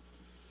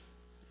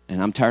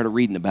 And I'm tired of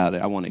reading about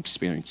it. I want to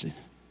experience it.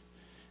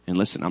 And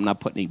listen, I'm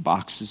not putting any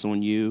boxes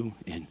on you.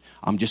 And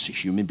I'm just a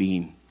human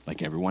being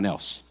like everyone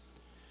else.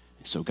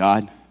 So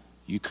God,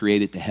 you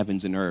created the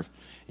heavens and earth.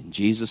 And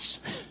Jesus,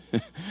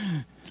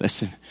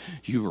 listen,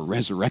 you were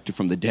resurrected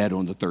from the dead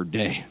on the 3rd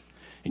day.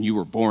 And you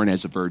were born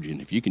as a virgin.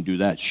 If you can do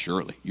that,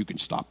 surely you can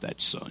stop that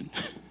sun.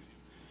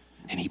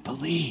 And he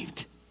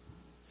believed.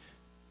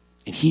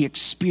 And he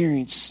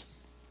experienced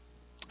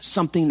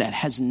something that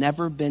has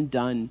never been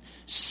done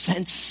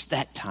since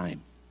that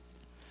time.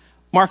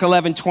 Mark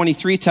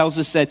 11:23 tells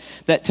us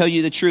that tell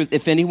you the truth.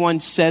 If anyone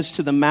says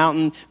to the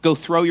mountain, go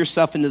throw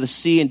yourself into the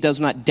sea, and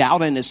does not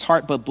doubt in his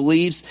heart, but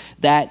believes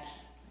that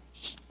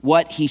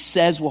what he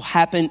says will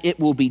happen, it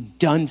will be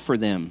done for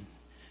them.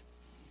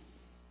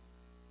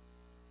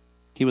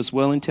 He was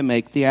willing to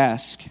make the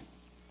ask.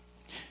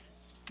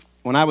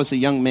 When I was a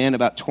young man,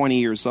 about 20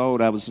 years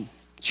old, I was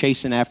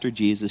chasing after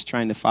Jesus,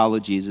 trying to follow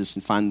Jesus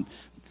and find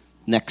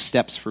next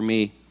steps for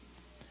me.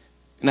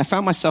 And I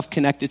found myself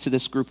connected to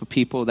this group of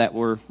people that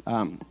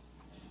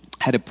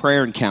had a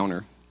prayer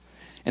encounter.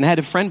 And I had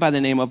a friend by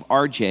the name of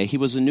RJ. He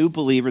was a new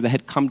believer that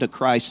had come to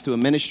Christ through a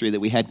ministry that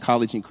we had,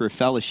 College and Career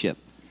Fellowship.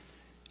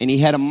 And he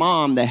had a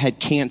mom that had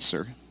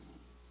cancer.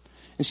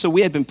 And so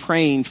we had been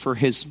praying for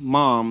his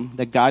mom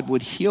that God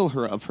would heal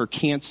her of her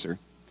cancer.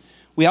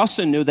 we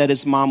also knew that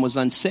his mom was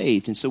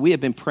unsaved. And so we have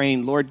been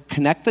praying, Lord,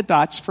 connect the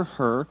dots for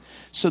her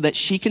so that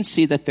she can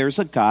see that there's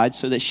a God,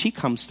 so that she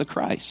comes to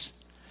Christ.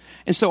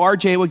 And so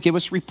RJ would give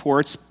us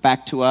reports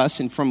back to us.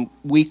 And from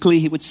weekly,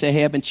 he would say,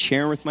 hey, I've been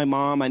sharing with my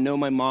mom. I know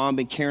my mom,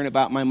 been caring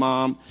about my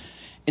mom.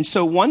 And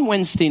so one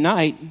Wednesday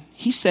night,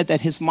 he said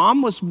that his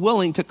mom was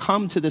willing to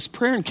come to this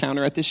prayer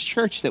encounter at this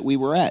church that we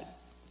were at.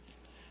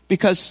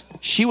 Because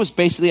she was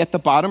basically at the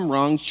bottom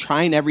rung,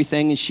 trying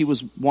everything, and she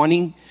was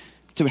wanting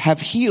to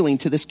have healing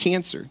to this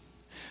cancer.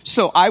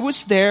 So I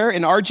was there,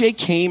 and RJ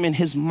came, and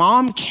his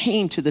mom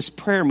came to this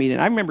prayer meeting.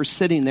 I remember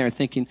sitting there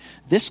thinking,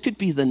 this could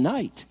be the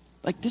night.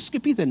 Like, this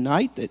could be the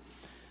night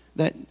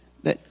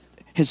that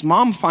his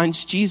mom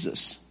finds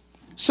Jesus.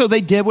 So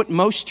they did what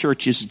most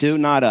churches do,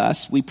 not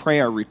us. We pray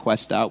our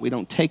request out. We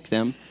don't take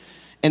them.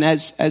 And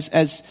as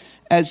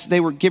they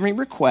were giving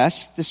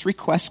requests, this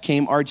request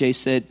came. RJ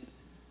said,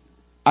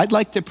 I'd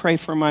like to pray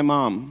for my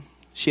mom.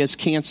 She has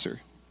cancer.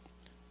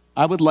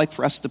 I would like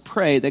for us to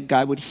pray that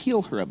God would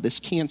heal her of this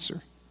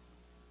cancer.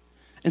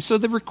 And so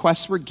the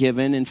requests were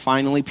given, and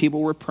finally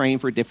people were praying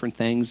for different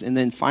things. And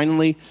then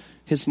finally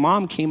his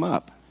mom came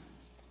up.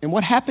 And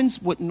what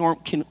happens, what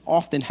can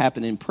often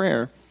happen in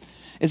prayer,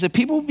 is that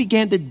people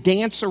began to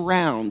dance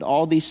around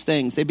all these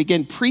things. They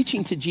began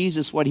preaching to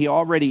Jesus what he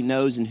already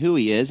knows and who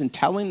he is, and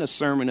telling a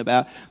sermon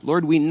about,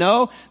 Lord, we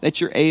know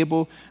that you're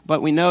able,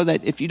 but we know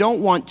that if you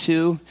don't want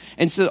to.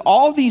 And so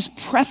all these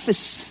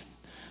preface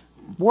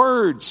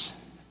words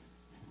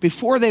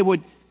before they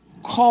would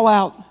call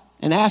out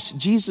and ask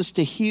Jesus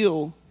to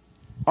heal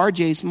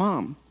RJ's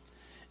mom.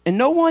 And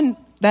no one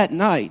that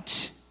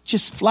night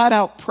just flat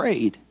out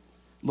prayed,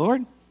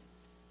 Lord,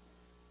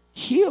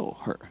 heal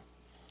her.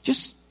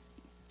 Just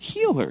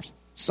heal her.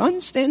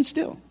 Son, stand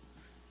still.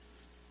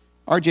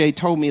 RJ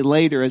told me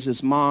later as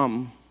his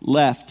mom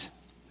left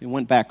and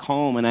went back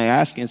home, and I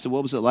asked him, I said,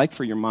 what was it like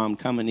for your mom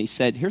coming? He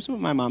said, here's what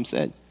my mom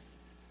said.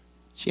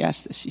 She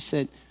asked this. She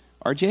said,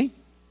 RJ,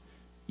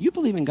 you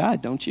believe in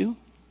God, don't you?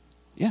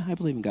 Yeah, I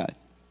believe in God.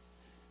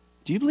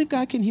 Do you believe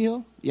God can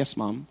heal? Yes,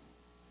 Mom.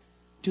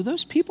 Do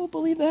those people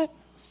believe that?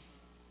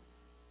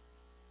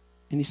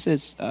 And he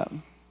says,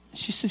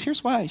 she says,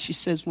 here's why. She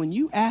says, when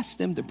you ask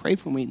them to pray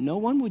for me, no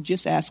one would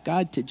just ask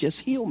God to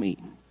just heal me.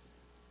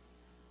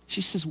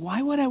 She says,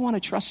 why would I want to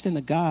trust in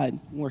the God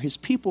where his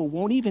people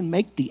won't even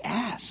make the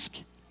ask?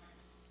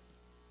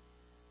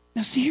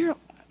 Now, see here,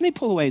 let me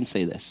pull away and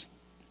say this.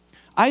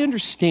 I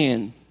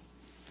understand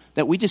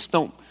that we just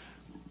don't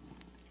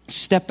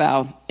step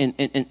out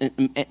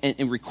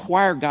and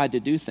require God to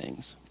do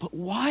things. But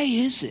why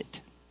is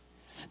it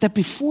that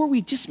before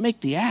we just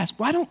make the ask,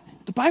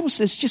 the Bible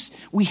says just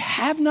we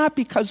have not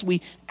because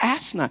we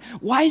ask not.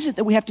 Why is it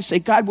that we have to say,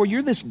 God, well,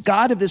 you're this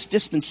God of this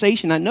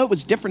dispensation. I know it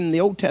was different in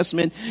the Old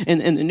Testament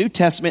and the New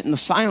Testament in the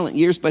silent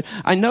years, but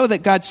I know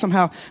that God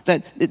somehow,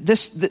 that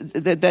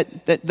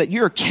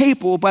you're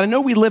capable, but I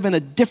know we live in a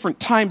different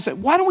time. So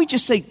why don't we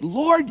just say,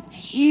 Lord,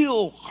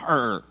 heal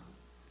her?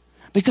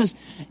 Because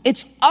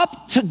it's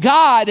up to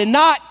God and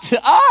not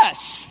to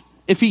us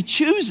if he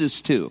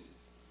chooses to.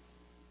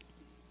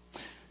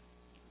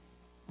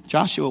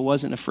 Joshua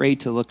wasn't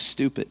afraid to look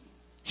stupid.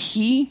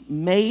 He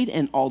made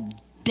an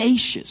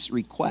audacious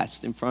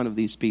request in front of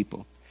these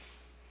people.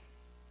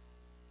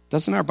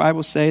 Doesn't our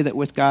Bible say that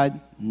with God,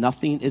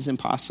 nothing is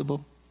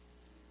impossible?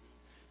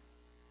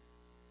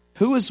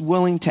 Who is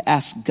willing to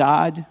ask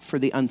God for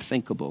the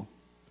unthinkable?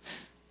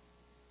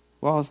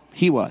 Well,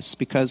 he was,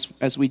 because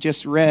as we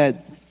just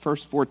read,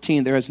 verse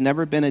 14, there has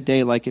never been a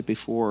day like it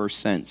before or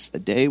since, a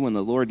day when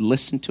the Lord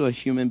listened to a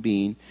human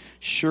being.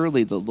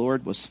 Surely the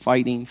Lord was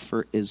fighting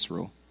for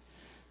Israel.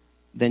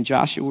 Then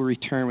Joshua will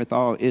return with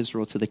all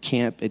Israel to the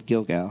camp at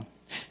Gilgal.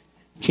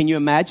 Can you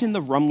imagine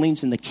the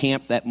rumblings in the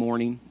camp that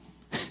morning?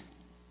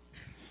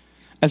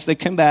 As they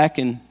come back,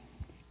 and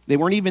they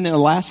weren't even in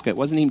Alaska. It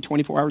wasn't even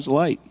 24 hours of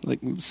light.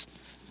 Can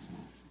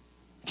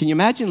you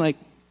imagine,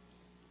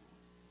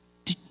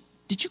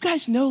 did you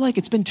guys know,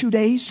 it's been 2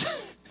 days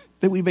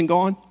that we've been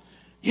gone?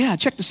 Yeah,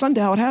 check the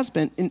sundial. It has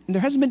been. And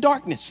there hasn't been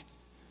darkness.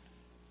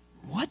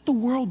 What the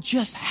world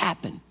just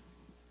happened?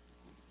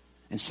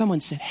 And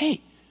someone said, hey,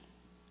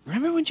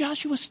 remember when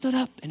Joshua stood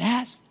up and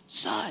asked,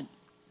 sun,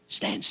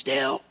 stand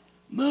still,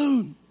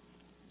 moon,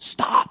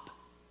 stop.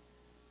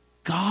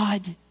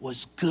 God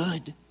was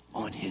good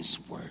on his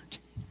word.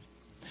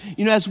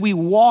 You know, as we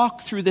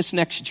walk through this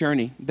next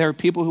journey, there are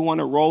people who want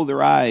to roll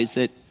their eyes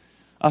at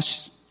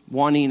us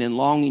wanting and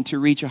longing to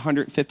reach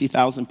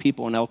 150,000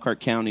 people in Elkhart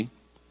County.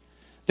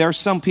 There are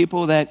some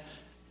people that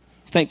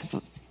think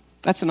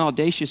that's an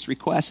audacious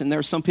request, and there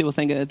are some people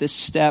thinking that this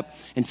step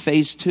in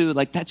phase 2,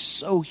 that's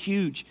so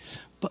huge.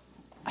 But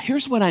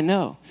here's what I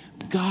know.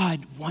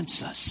 God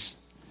wants us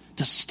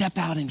to step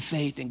out in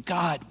faith, and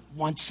God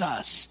wants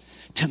us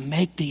to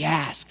make the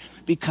ask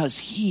because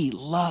he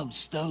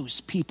loves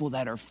those people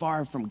that are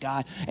far from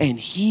God, and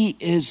he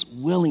is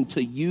willing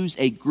to use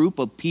a group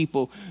of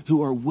people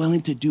who are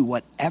willing to do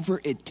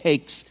whatever it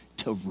takes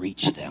to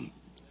reach them.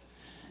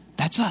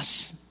 That's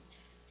us.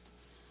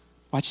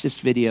 Watch this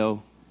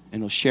video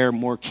and it'll share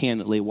more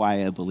candidly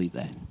why I believe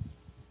that.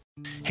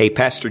 Hey,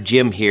 Pastor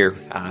Jim here.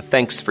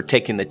 Thanks for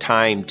taking the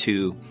time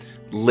to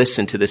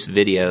listen to this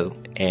video.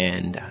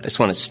 And I just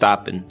want to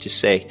stop and just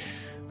say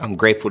I'm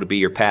grateful to be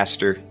your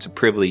pastor. It's a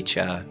privilege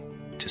to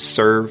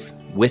serve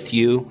with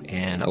you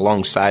and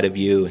alongside of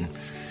you. And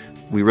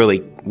we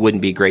really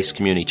wouldn't be Grace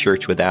Community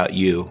Church without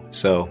you.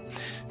 So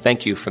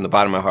thank you from the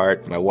bottom of my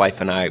heart. My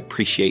wife and I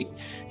appreciate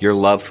your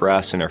love for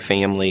us and our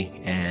family.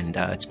 And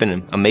it's been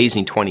an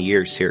amazing 20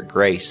 years here at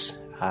Grace,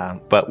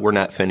 but we're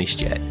not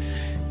finished yet.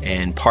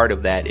 And part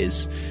of that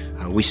is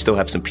we still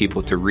have some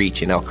people to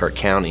reach in Elkhart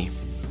County.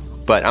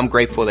 But I'm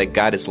grateful that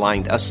God has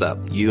lined us up,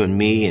 you and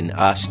me and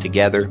us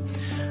together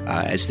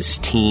as this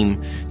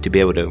team to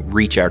be able to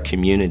reach our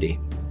community.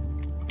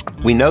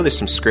 We know there's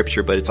some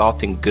scripture, but it's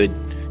often good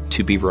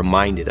to be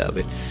reminded of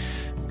it.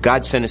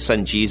 God sent His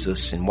Son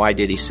Jesus, and why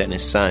did He send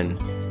His Son?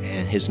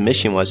 And His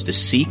mission was to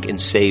seek and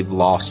save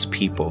lost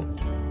people.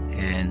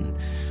 And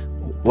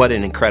what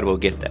an incredible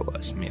gift that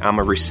was. I mean, I'm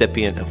a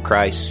recipient of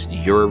Christ.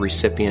 You're a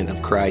recipient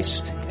of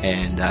Christ.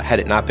 And had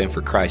it not been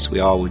for Christ, we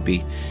all would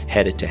be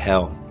headed to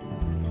hell.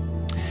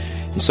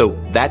 And so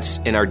that's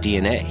in our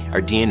DNA.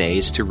 Our DNA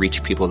is to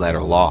reach people that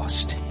are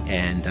lost.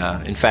 And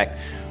in fact,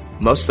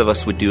 most of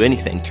us would do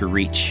anything to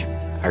reach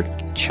our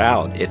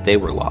child if they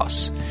were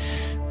lost.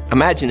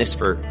 Imagine this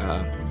for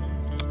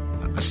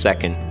a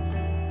second.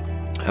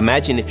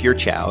 Imagine if your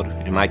child,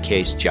 in my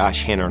case,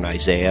 Josh, Hannah, and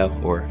Isaiah,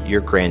 or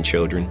your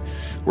grandchildren,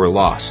 were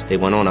lost. They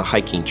went on a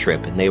hiking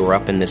trip, and they were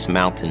up in this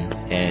mountain.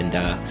 And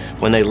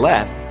when they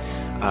left,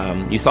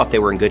 you thought they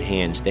were in good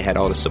hands. They had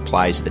all the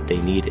supplies that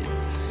they needed.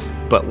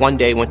 But one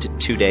day went to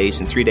 2 days,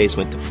 and 3 days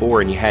went to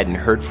 4, and you hadn't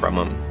heard from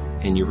them.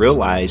 And you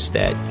realized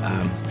that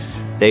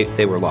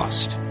they were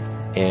lost.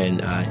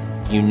 And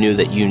you knew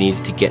that you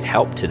needed to get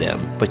help to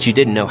them, but you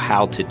didn't know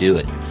how to do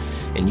it.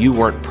 And you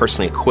weren't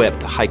personally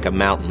equipped to hike a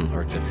mountain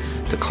or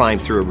to climb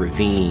through a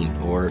ravine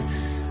or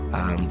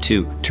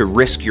to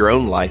risk your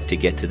own life to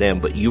get to them,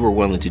 but you were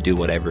willing to do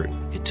whatever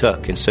it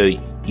took. And so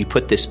you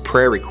put this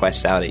prayer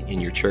request out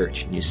in your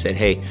church, and you said,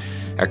 hey,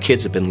 our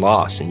kids have been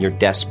lost, and you're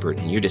desperate,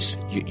 and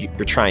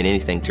you're trying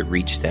anything to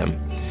reach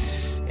them.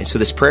 And so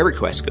this prayer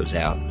request goes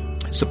out.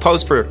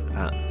 Suppose for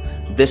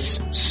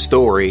this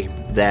story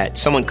that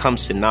someone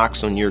comes and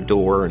knocks on your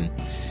door and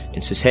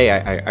says, hey,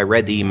 I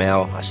read the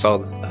email, I saw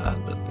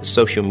the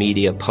social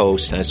media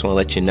post, and I just want to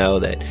let you know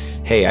that,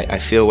 hey, I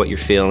feel what you're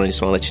feeling. I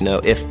just want to let you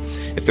know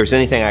if there's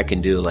anything I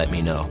can do, let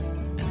me know.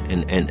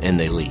 And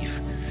they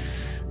leave.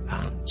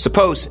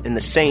 Suppose in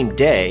the same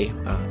day,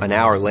 an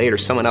hour later,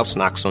 someone else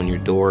knocks on your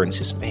door and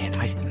says, man,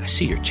 I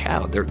see your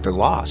child. They're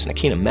lost, and I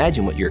can't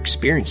imagine what you're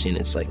experiencing.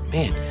 It's like,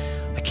 man,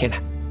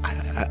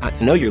 I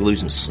know you're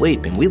losing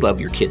sleep, and we love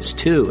your kids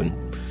too,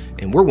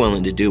 and we're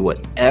willing to do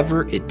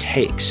whatever it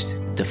takes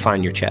to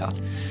find your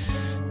child.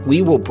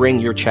 We will bring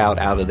your child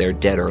out of there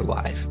dead or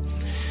alive.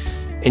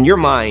 In your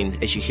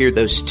mind, as you hear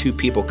those two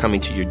people coming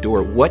to your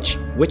door, which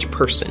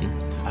person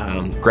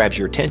grabs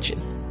your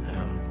attention?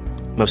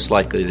 Most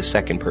likely the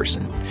second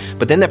person.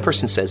 But then that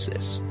person says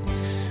this: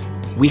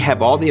 we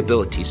have all the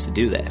abilities to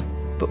do that,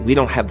 but we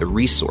don't have the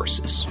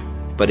resources.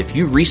 But if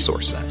you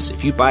resource us,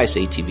 if you buy us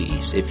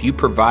ATVs, if you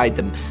provide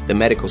the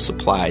medical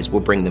supplies,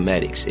 we'll bring the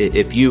medics.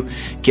 If you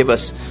give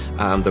us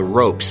the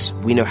ropes,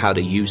 we know how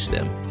to use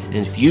them.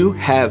 And if you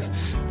have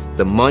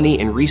the money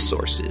and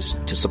resources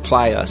to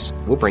supply us,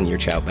 we'll bring your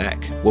child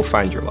back. We'll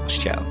find your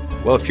lost child.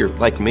 Well, if you're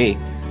like me,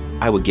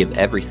 I would give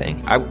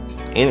everything.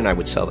 Ann and I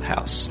would sell the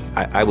house.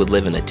 I would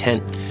live in a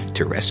tent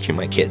to rescue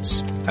my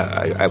kids.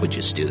 I would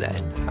just do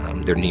that.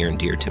 They're near and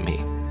dear to me.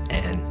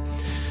 And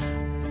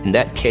in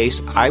that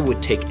case, I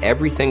would take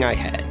everything I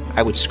had.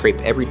 I would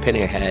scrape every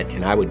penny I had,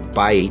 and I would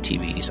buy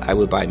ATVs. I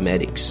would buy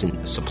medics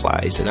and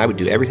supplies, and I would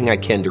do everything I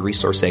can to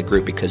resource that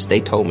group because they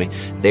told me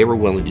they were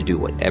willing to do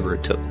whatever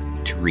it took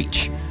to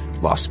reach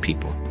lost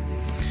people.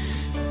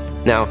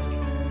 Now,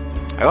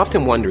 I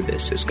often wonder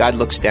this as God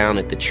looks down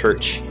at the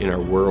church in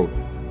our world,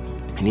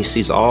 and He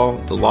sees all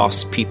the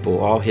lost people,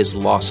 all His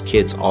lost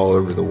kids all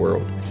over the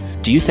world.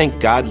 Do you think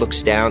God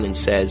looks down and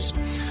says,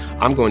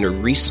 I'm going to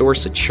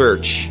resource a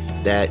church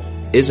that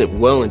isn't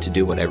willing to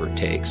do whatever it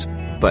takes,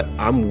 but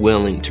I'm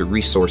willing to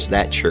resource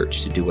that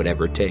church to do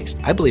whatever it takes?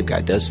 I believe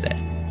God does that.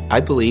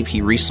 I believe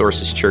He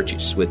resources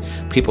churches with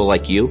people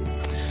like you,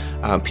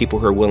 people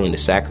who are willing to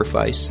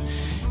sacrifice.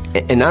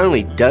 And not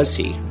only does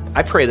He,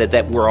 I pray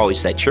that we're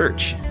always that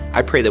church.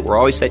 I pray that we're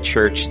always that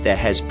church that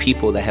has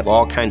people that have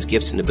all kinds of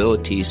gifts and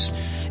abilities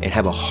and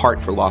have a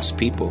heart for lost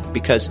people.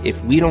 Because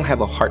if we don't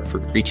have a heart for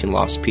reaching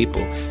lost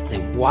people,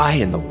 then why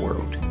in the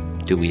world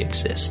do we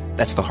exist?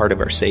 That's the heart of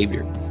our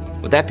Savior.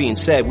 With that being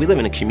said, we live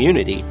in a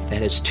community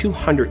that has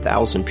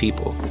 200,000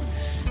 people.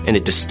 And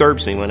it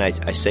disturbs me when I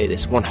say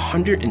this.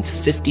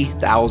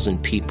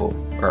 150,000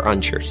 people are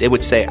unchurched. It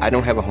would say, I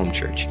don't have a home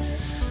church.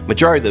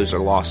 Majority of those are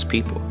lost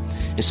people.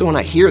 And so when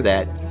I hear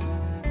that,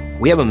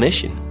 we have a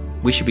mission.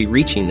 We should be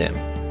reaching them.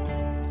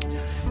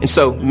 And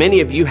so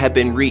many of you have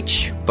been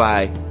reached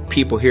by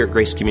people here at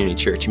Grace Community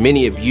Church.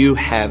 Many of you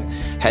have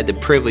had the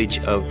privilege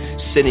of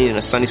sitting in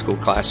a Sunday school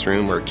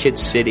classroom or a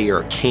kids' city or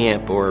a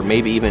camp or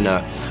maybe even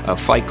a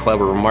fight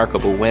club or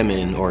Remarkable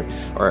Women or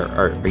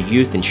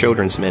youth and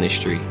children's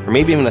ministry or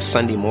maybe even a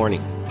Sunday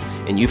morning,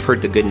 and you've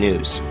heard the good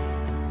news.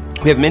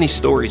 We have many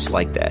stories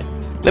like that.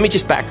 Let me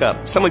just back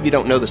up. Some of you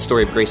don't know the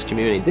story of Grace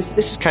Community. This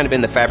has kind of been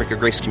the fabric of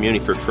Grace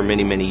Community for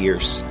many, many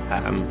years.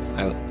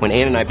 When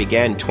Ann and I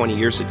began 20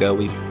 years ago,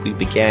 we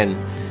began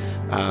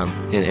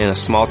in a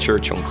small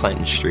church on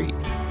Clinton Street.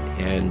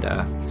 And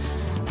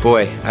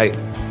boy,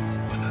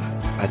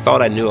 I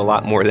thought I knew a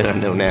lot more than I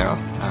know now.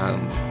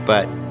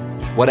 But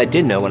what I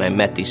did know when I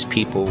met these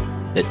people,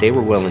 that they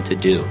were willing to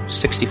do,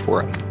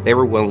 64 of them, they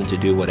were willing to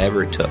do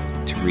whatever it took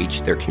to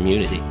reach their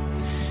community.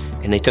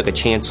 And they took a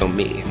chance on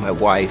me and my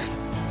wife.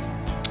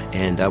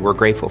 And we're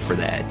grateful for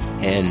that.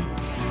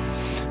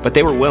 But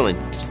they were willing.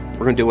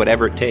 We're going to do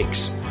whatever it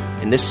takes.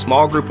 And this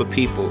small group of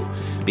people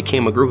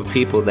became a group of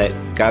people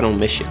that got on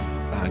mission.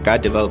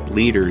 God developed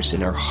leaders,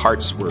 and our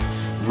hearts were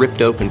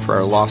ripped open for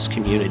our lost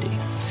community.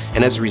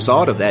 And as a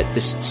result of that,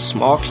 this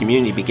small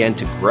community began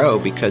to grow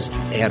because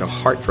they had a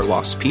heart for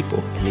lost people.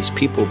 And these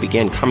people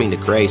began coming to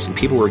grace, and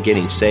people were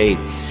getting saved.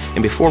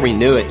 And before we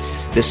knew it,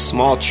 this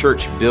small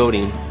church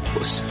building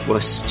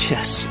was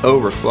just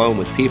overflowing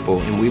with people,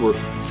 and we were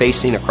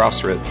facing a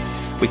crossroad.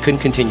 We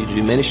couldn't continue to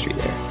do ministry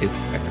there.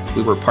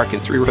 We were parking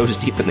 3 rows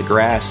deep in the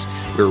grass.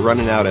 We were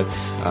running out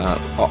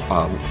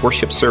of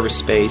worship service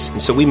space,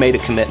 and so we made a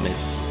commitment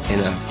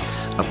and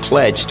a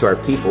pledge to our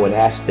people and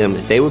asked them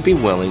if they would be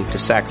willing to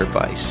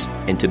sacrifice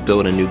and to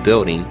build a new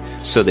building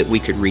so that we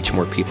could reach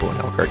more people in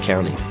Elkhart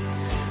County.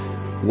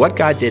 What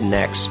God did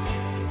next,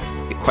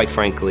 quite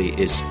frankly,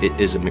 is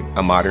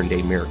a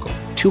modern-day miracle.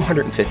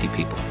 250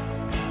 people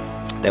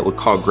that would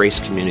call Grace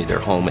Community their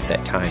home at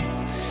that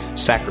time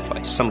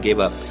sacrifice. Some gave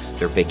up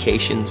their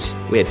vacations.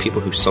 We had people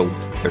who sold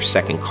their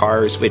second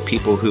cars. We had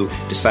people who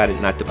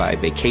decided not to buy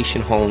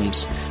vacation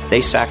homes.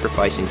 They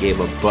sacrificed and gave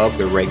above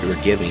their regular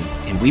giving.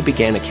 And we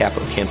began a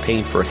capital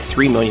campaign for a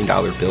 $3 million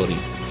building.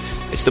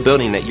 It's the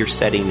building that you're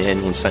setting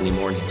in on Sunday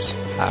mornings.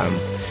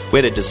 We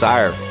had a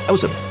desire. That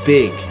was a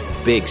big,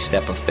 big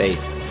step of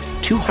faith.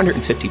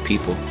 250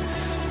 people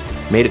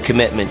made a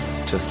commitment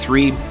to a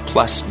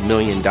 $3+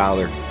 million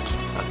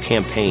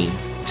campaign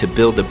to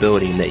build the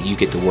building that you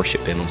get to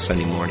worship in on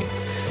Sunday morning.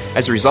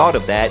 As a result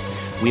of that,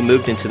 we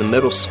moved into the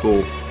middle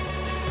school,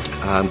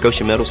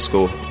 Goshen Middle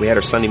School. We had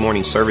our Sunday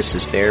morning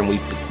services there, and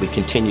we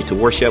continued to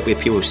worship. We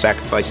had people who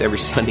sacrificed every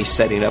Sunday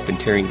setting up and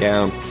tearing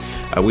down.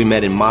 We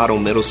met in Model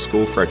Middle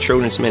School for our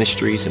children's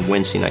ministries and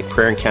Wednesday night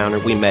prayer encounter.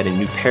 We met in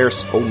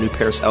Old New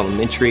Paris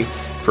Elementary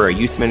for our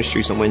youth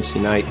ministries on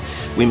Wednesday night.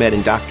 We met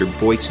in Dr.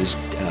 Boyce's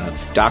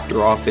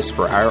doctor office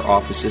for our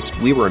offices.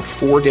 We were in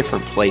 4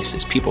 different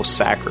places. People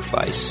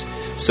sacrifice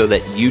so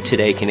that you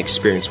today can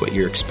experience what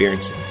you're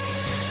experiencing.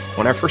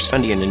 On our first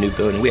Sunday in the new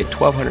building, we had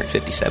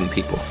 1,257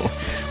 people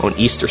on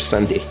Easter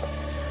Sunday.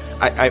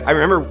 I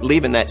remember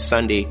leaving that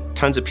Sunday.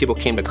 Tons of people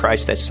came to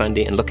Christ that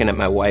Sunday and looking at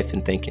my wife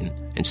and thinking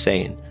and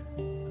saying,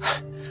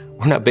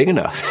 we're not big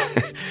enough.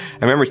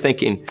 I remember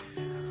thinking,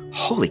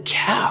 holy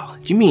cow,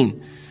 you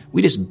mean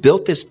we just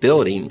built this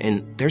building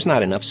and there's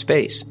not enough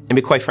space? And to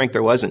be quite frank,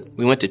 there wasn't.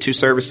 We went to 2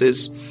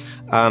 services.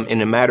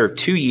 In a matter of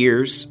 2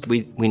 years,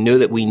 we knew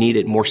that we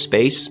needed more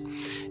space.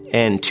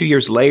 And 2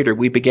 years later,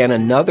 we began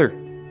another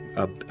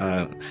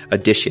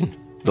addition.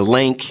 The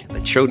link,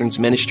 the children's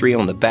ministry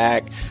on the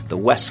back, the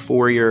west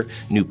foyer,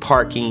 new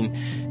parking.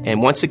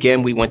 And once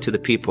again, we went to the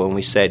people and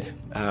we said,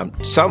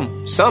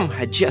 some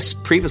had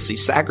just previously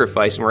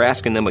sacrificed and we're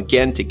asking them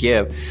again to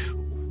give.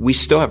 We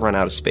still have run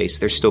out of space.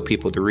 There's still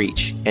people to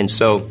reach. And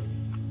so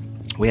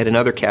we had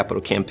another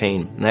capital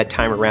campaign. And that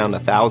time around,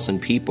 1,000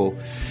 people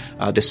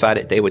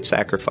decided they would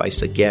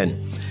sacrifice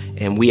again.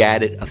 And we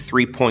added a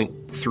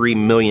 $3.3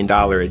 million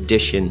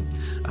addition,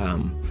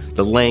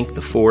 the length,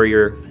 the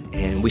foyer,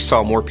 and we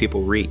saw more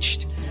people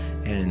reached.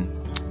 And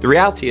the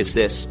reality is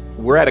this,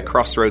 we're at a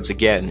crossroads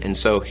again. And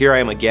so here I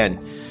am again.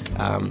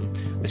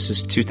 This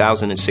is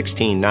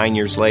 2016, 9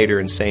 years later,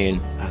 and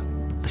saying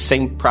the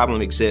same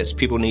problem exists.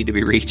 People need to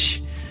be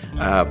reached.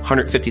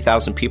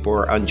 150,000 people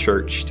are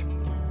unchurched.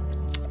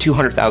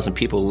 200,000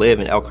 people live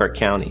in Elkhart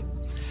County.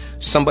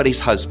 Somebody's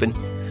husband,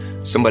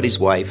 somebody's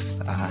wife,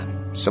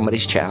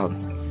 somebody's child,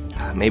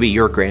 maybe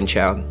your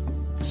grandchild,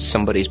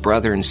 somebody's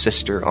brother and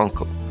sister,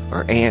 uncle,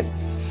 or aunt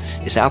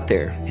is out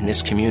there in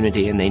this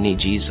community and they need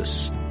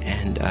Jesus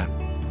and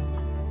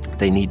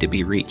they need to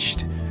be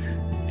reached.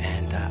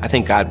 And I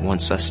think God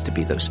wants us to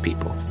be those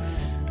people.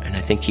 And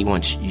I think He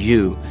wants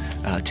you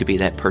to be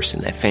that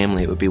person, that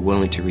family that would be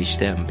willing to reach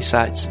them.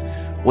 Besides,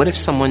 what if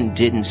someone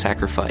didn't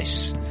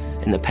sacrifice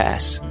in the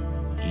past?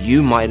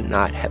 You might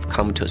not have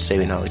come to a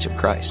saving knowledge of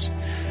Christ.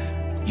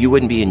 You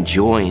wouldn't be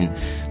enjoying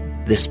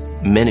this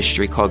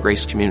ministry called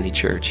Grace Community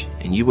Church,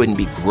 and you wouldn't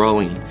be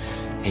growing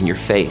in your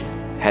faith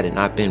had it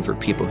not been for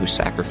people who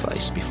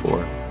sacrificed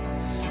before.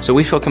 So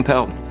we feel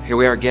compelled. Here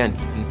we are again.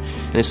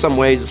 And in some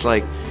ways, it's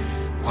like,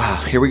 wow,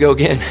 here we go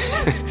again.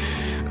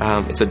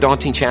 It's a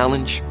daunting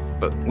challenge.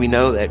 but we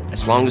know that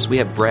as long as we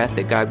have breath,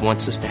 that God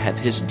wants us to have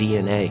his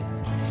DNA.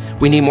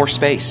 We need more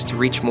space to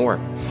reach more.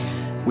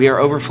 We are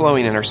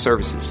overflowing in our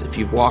services. If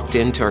you've walked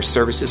into our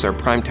services, our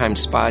primetime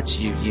spots,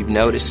 you've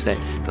noticed that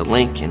the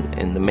link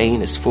and the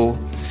main is full.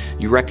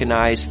 You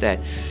recognize that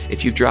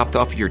if you've dropped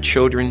off your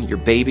children, your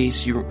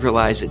babies, you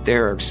realize that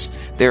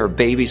there are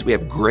babies. We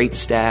have great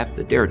staff,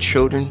 that there are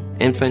children,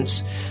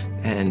 infants,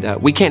 and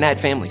we can't add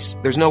families.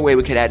 There's no way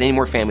we could add any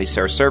more families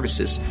to our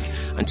services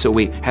until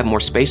we have more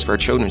space for our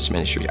children's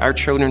ministries. Our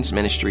children's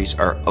ministries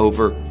are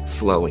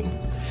overflowing.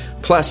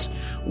 Plus,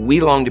 we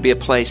long to be a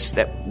place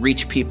that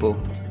reach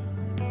people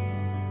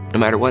no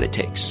matter what it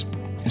takes.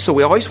 And so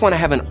we always want to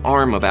have an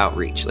arm of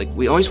outreach. Like,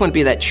 we always want to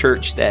be that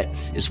church that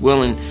is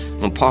willing,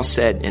 when Paul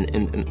said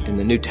in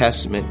the New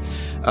Testament,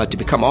 to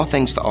become all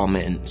things to all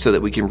men so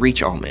that we can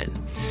reach all men.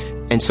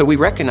 And so we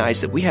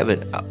recognize that we have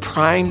a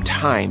prime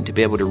time to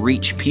be able to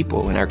reach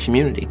people in our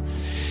community.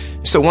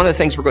 So one of the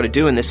things we're going to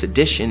do in this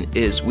edition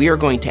is we are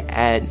going to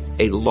add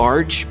a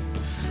large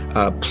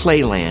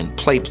play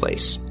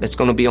place that's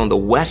going to be on the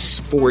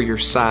west foyer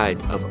side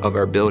of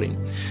our building.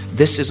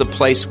 This is a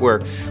place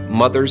where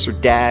mothers or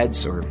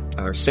dads or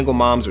single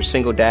moms or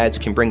single dads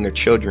can bring their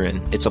children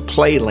in. It's a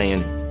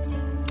playland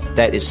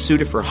that is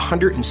suited for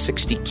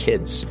 160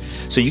 kids.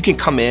 So you can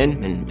come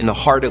in the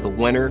heart of the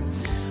winter,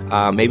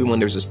 maybe when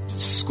there's a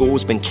school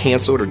has been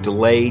canceled or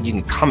delayed, you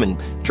can come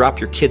and drop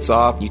your kids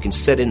off. You can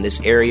sit in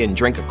this area and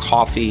drink a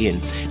coffee,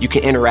 and you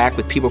can interact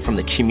with people from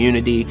the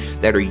community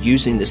that are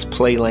using this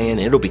playland.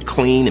 And it'll be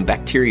clean and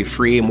bacteria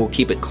free, and we'll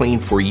keep it clean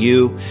for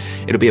you.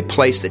 It'll be a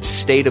place that's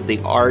state of the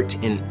art,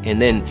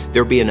 and then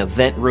there'll be an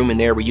event room in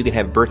there where you can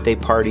have birthday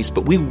parties.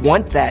 But we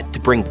want that to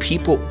bring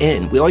people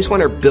in. We always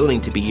want our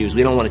building to be used.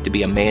 We don't want it to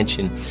be a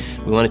mansion.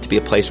 We want it to be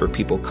a place where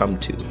people come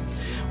to.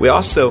 We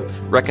also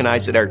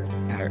recognize that our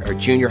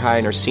junior high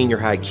and our senior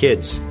high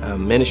kids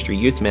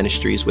youth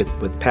ministries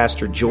with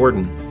Pastor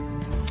Jordan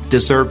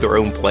deserve their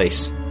own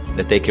place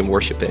that they can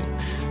worship in.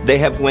 They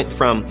have went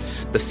from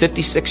the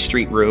 56th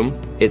Street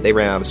room, they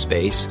ran out of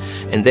space,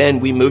 and then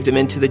we moved them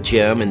into the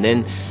gym, and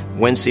then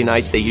Wednesday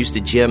nights they use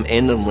the gym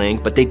and the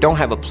link, but they don't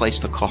have a place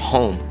to call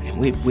home. And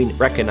we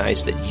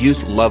recognize that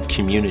youth love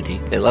community.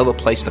 They love a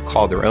place to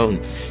call their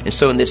own. And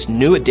so in this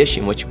new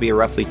addition, which will be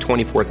roughly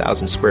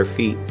 24,000 square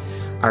feet,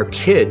 our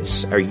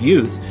kids, our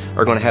youth,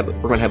 we're going to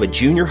have a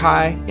junior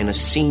high and a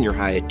senior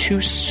high, a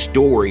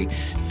 2-story,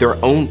 their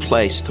own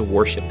place to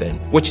worship in,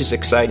 which is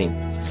exciting.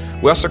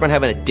 We also are going to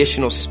have an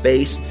additional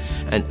space,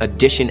 an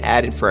addition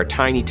added for our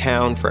tiny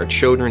town, for our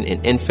children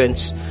and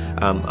infants,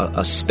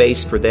 a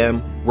space for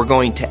them. We're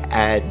going to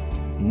add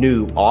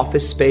new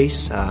office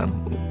space.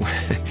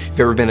 If you've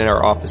ever been in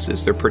our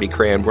offices, they're pretty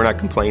crammed. We're not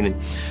complaining.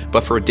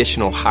 But for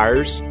additional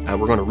hires,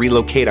 we're going to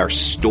relocate our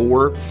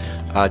store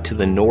to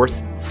the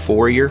north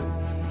foyer.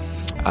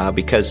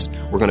 Because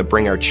we're going to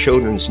bring our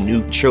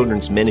new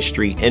children's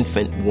ministry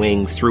infant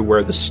wing through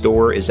where the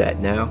store is at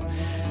now.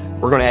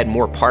 We're going to add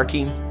more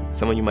parking.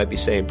 Some of you might be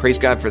saying, praise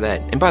God for that.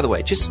 And by the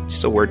way,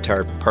 just a word to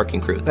our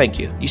parking crew. Thank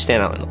you. You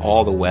stand out in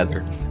all the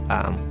weather.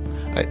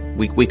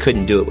 We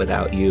couldn't do it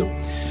without you.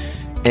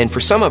 And for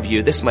some of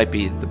you, this might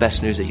be the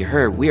best news that you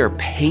heard. We are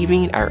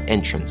paving our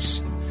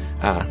entrance.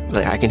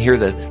 I can hear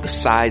the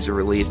sighs of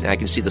relief, and I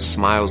can see the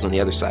smiles on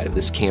the other side of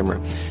this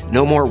camera.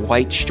 No more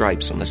white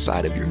stripes on the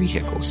side of your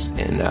vehicles.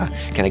 And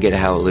can I get a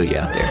hallelujah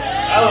out there?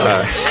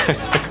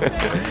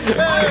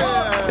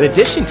 In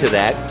addition to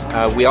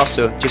that, we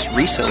also just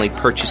recently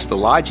purchased the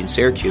lodge in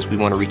Syracuse. We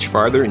want to reach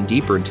farther and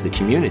deeper into the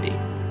community.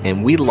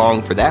 And we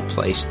long for that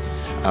place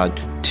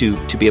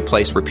to be a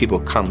place where people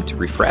come to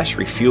refresh,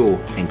 refuel,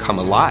 and come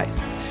alive.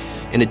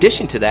 In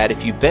addition to that,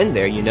 if you've been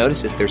there, you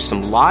notice that there's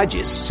some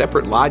lodges,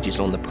 separate lodges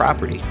on the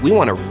property. We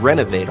want to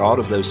renovate all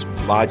of those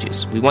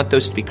lodges. We want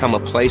those to become a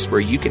place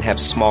where you can have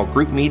small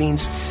group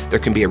meetings. There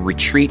can be a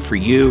retreat for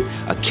you,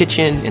 a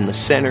kitchen in the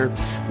center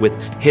with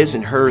his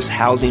and hers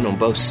housing on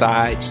both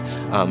sides.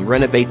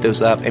 Renovate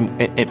those up.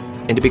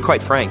 And to be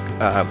quite frank,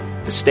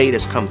 the state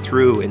has come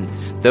through, and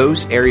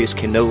those areas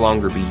can no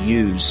longer be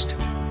used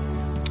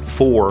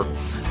for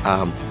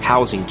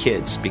housing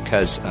kids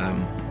because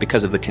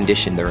of the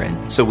condition they're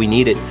in. So we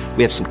need it.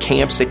 We have some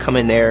camps that come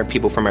in there.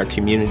 People from our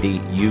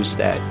community use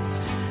that.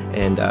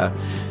 And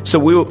so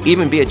we'll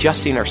even be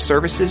adjusting our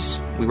services.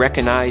 We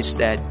recognize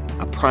that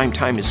a prime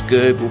time is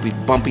good. We'll be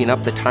bumping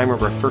up the time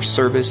of our first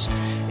service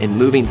and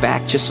moving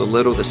back just a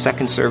little the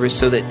second service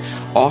so that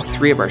all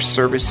 3 of our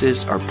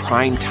services are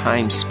prime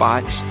time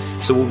spots.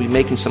 So we'll be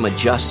making some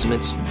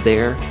adjustments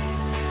there.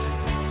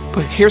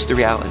 But here's the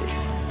reality.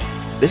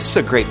 This is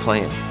a great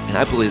plan, and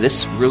I believe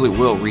this really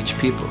will reach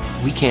people.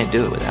 We can't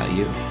do it without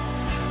you.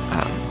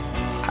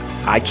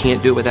 I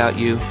can't do it without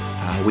you.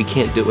 We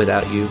can't do it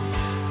without you.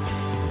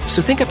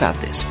 So think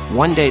about this.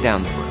 One day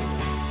down the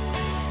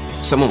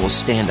road, someone will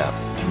stand up.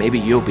 Maybe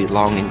you'll be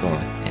long and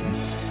gone.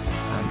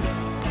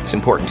 And it's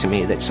important to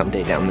me that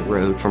someday down the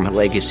road, from a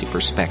legacy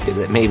perspective,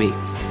 that maybe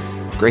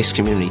Grace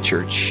Community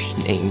Church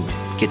name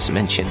gets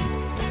mentioned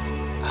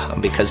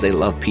because they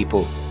love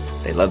people.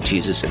 They love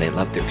Jesus and they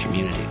love their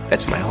community.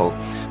 That's my hope.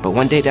 But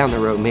one day down the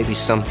road, maybe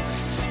some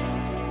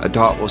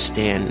adult will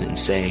stand and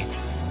say,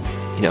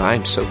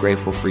 I'm so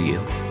grateful for you,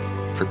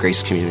 for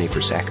Grace Community,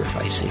 for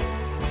sacrificing.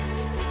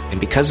 And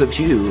because of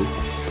you,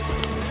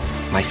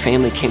 my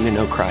family came to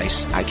know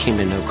Christ. I came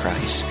to know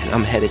Christ. And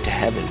I'm headed to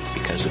heaven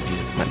because of you.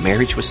 My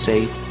marriage was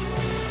saved.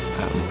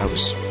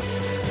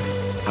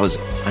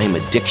 I am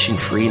addiction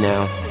free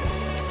now.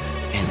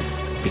 And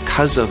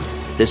because of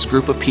this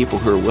group of people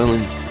who are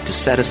willing to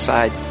set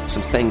aside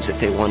some things that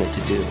they wanted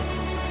to do,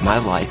 my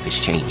life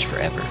has changed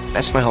forever.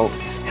 That's my hope.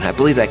 And I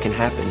believe that can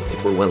happen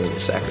if we're willing to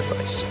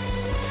sacrifice.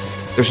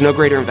 There's no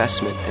greater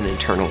investment than an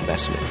eternal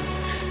investment.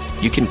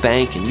 You can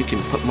bank and you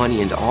can put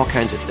money into all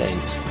kinds of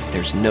things.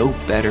 There's no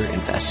better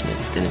investment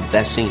than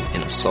investing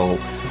in a soul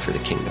for the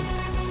kingdom.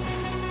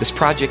 This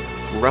project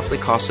roughly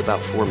costs about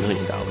 $4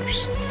 million.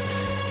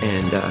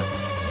 And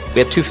we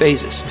have 2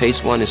 phases.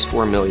 Phase 1 is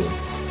 $4 million.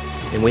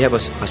 And we have a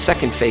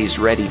second phase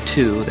ready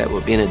too that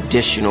will be an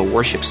additional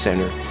worship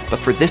center. But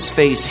for this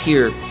phase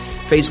here,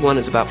 phase 1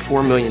 is about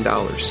 $4 million.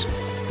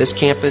 This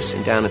campus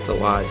and down at the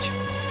lodge.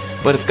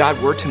 But if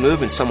God were to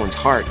move in someone's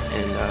heart,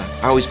 and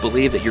I always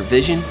believe that your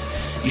vision,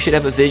 you should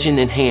have a vision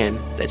in hand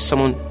that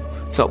someone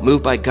felt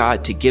moved by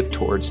God to give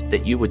towards,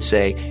 that you would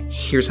say,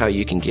 here's how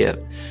you can give.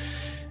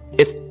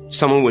 If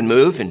someone would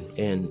move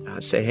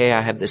and say, hey,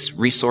 I have this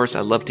resource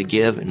I'd love to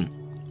give, and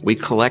we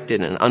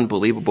collected an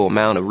unbelievable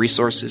amount of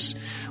resources,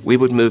 we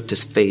would move to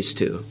phase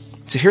 2.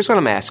 So here's what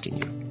I'm asking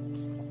you.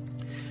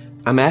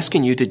 I'm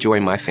asking you to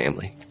join my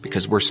family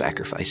because we're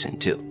sacrificing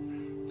too.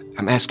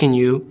 I'm asking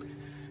you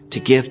to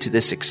give to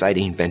this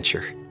exciting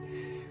venture.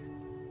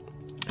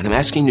 And I'm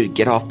asking you to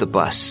get off the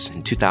bus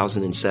in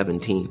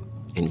 2017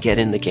 and get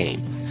in the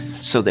game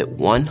so that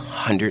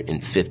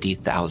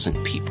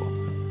 150,000 people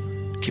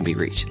can be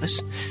reached.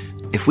 Listen,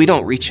 if we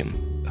don't reach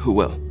them, who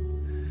will?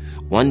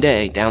 One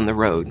day down the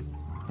road,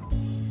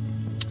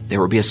 there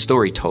will be a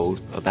story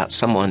told about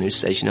someone who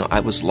says,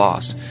 I was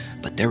lost,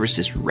 but there was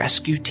this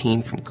rescue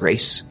team from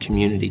Grace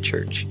Community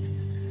Church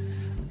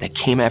that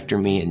came after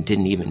me and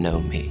didn't even know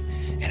me.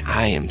 And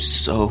I am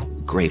so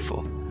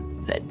grateful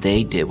that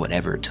they did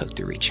whatever it took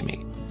to reach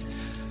me.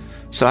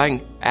 So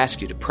I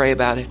ask you to pray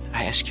about it.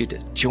 I ask you to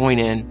join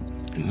in.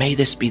 And may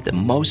this be the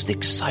most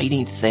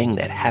exciting thing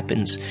that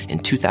happens in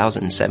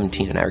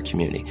 2017 in our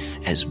community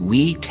as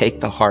we take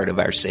the heart of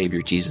our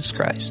Savior, Jesus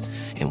Christ,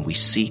 and we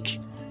seek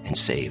and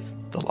save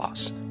the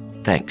lost.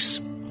 Thanks.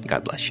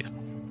 God bless you.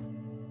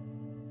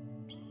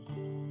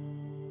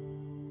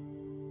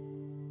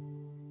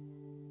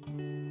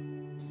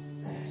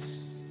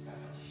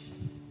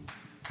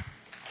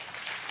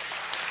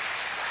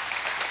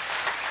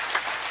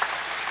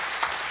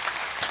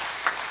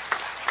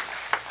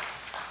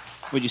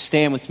 Would you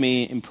stand with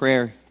me in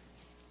prayer?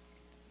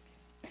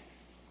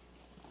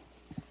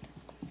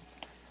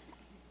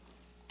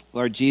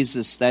 Lord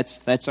Jesus,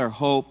 that's our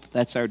hope,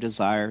 that's our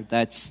desire,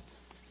 that's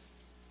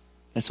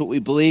what we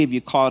believe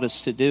you called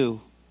us to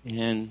do,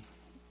 and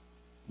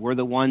we're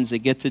the ones that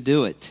get to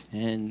do it.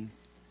 And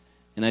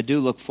I do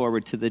look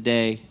forward to the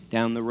day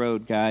down the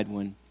road, God,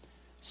 when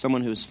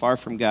someone who's far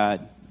from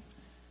God,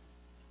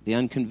 the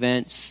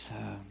unconvinced,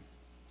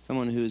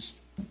 someone who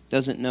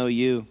doesn't know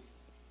you,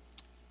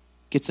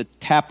 gets a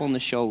tap on the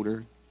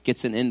shoulder,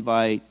 gets an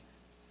invite,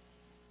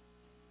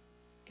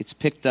 gets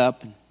picked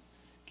up, and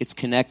gets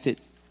connected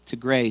to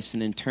Grace,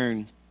 and in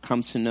turn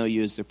comes to know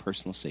you as their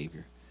personal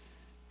Savior.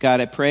 God,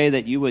 I pray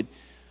that you would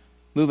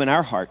move in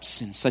our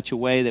hearts in such a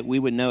way that we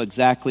would know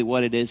exactly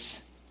what it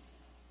is,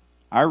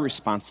 our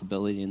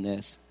responsibility in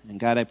this. And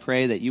God, I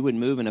pray that you would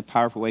move in a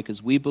powerful way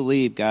because we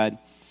believe, God,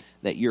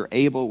 that you're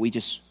able. We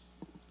just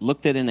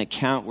looked at an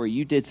account where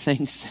you did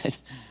things that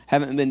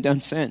haven't been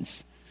done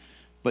since.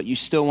 But you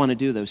still want to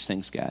do those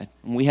things, God.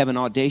 And we have an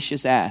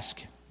audacious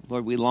ask.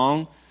 Lord, we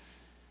long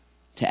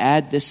to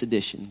add this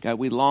addition. God,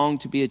 we long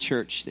to be a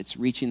church that's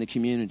reaching the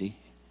community.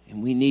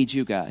 And we need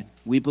you, God.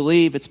 We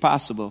believe it's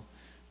possible.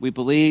 We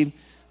believe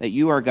that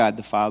you are God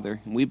the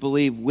Father. And we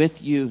believe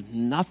with you,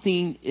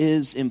 nothing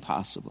is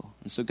impossible.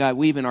 And so, God,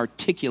 we even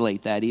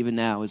articulate that even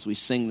now as we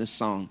sing this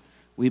song.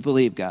 We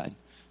believe, God.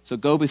 So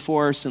go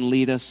before us and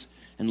lead us,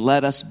 and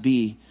let us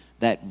be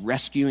that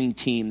rescuing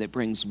team that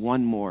brings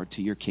one more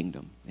to your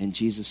kingdom. In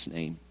Jesus'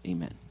 name,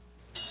 amen.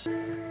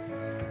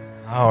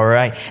 All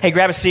right. Hey,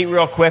 grab a seat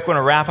real quick. I want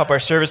to wrap up our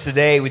service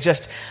today with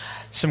just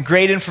some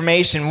great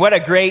information. What a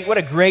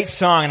great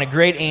song and a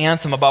great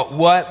anthem about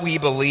what we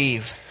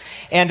believe.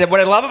 And what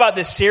I love about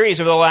this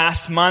series over the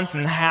last month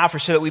and a half or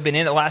so that we've been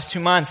in, the last 2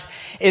 months,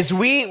 is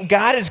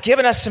God has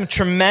given us some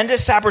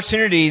tremendous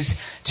opportunities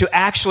to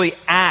actually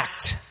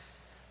act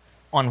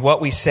on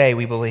what we say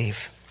we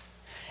believe.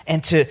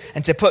 And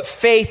to put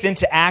faith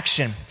into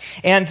action.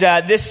 And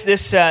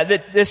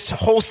this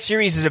whole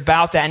series is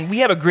about that. And we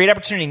have a great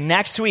opportunity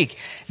next week.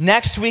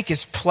 Next week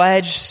is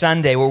Pledge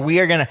Sunday, where we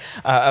are going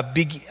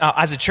to,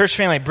 as a church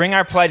family, bring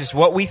our pledges,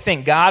 what we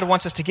think God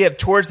wants us to give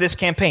towards this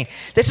campaign.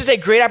 This is a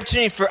great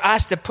opportunity for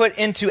us to put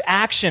into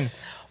action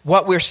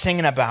what we're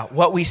singing about,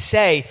 what we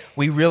say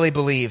we really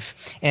believe.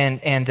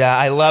 And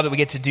I love that we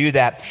get to do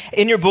that.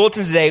 In your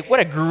bulletin today, what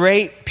a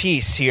great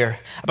piece here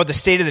about the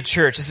state of the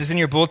church. This is in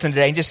your bulletin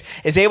today, and just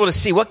is able to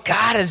see what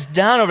God has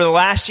done over the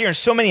last year in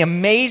so many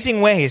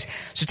amazing ways.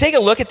 So take a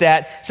look at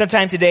that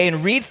sometime today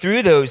and read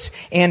through those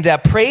and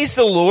praise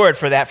the Lord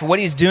for that, for what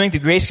he's doing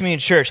through Grace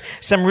Community Church.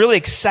 Some really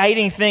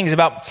exciting things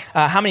about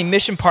how many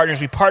mission partners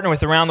we partner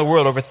with around the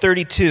world, over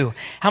 32.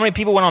 How many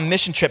people went on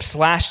mission trips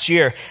last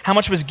year? How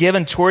much was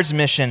given towards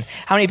mission?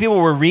 How many people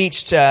were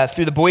reached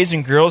through the Boys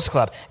and Girls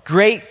Club?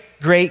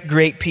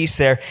 Great piece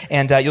there.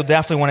 And you'll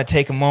definitely want to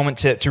take a moment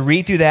to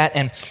read through that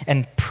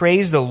and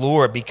praise the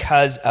Lord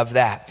because of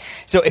that.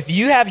 So if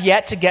you have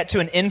yet to get to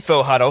an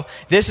info huddle,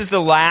 this is the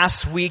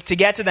last week to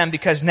get to them,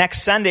 because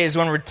next Sunday is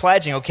when we're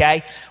pledging,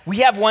 okay? We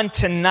have one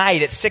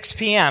tonight at 6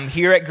 p.m.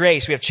 here at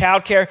Grace. We have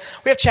childcare.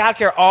 We have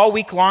childcare all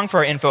week long for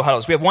our info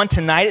huddles. We have one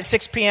tonight at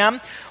 6 p.m.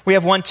 We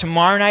have one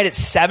tomorrow night at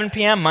 7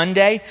 p.m.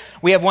 Monday.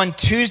 We have one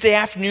Tuesday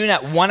afternoon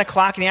at 1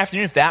 o'clock in the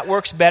afternoon, if that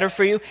works better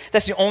for you.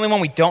 That's the only one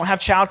we don't have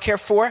childcare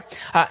for.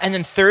 And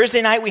then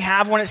Thursday night, we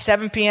have one at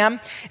 7 p.m.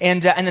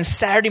 And then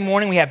Saturday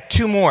morning, we have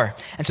 2 more.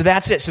 And so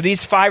that's it. So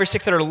these 5 or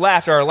 6 that are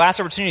left are our last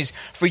opportunities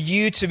for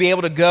you to be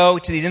able to go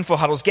to these info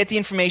huddles, get the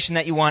information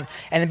that you want,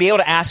 and then be able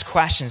to ask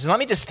questions. And let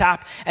me just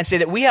stop and say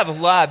that we have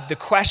loved the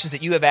questions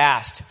that you have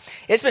asked.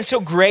 It's been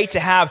so great to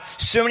have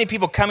so many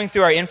people coming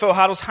through our info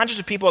huddles. Hundreds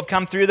of people have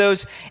come through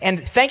those.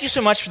 And thank you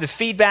so much for the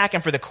feedback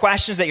and for the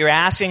questions that you're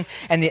asking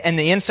and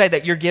the insight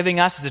that you're giving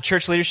us as a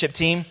church leadership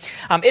team.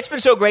 It's been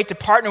so great to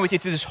partner with you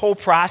through this whole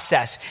process.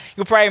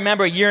 You'll probably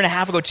remember a year and a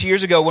half ago, 2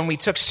 years ago, when we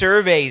took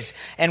surveys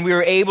and we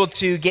were able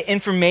to get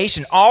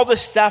information. All the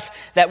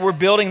stuff that we're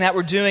building, that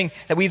we're doing,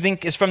 that we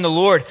think is from the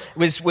Lord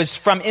was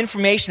from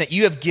information that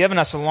you have given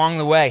us along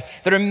the way.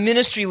 That our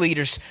ministry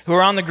leaders who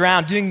are on the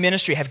ground doing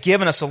ministry have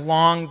given us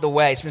along the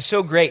way. It's been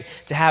so great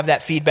to have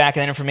that feedback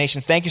and that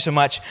information. Thank you so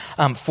much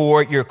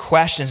for your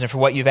questions and for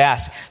what you've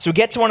asked. So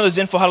get to one of those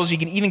info huddles. You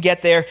can even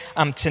get there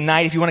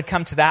tonight if you want to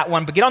come to that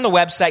one. But get on the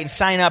website and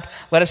sign up.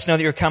 Let us know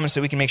that you're coming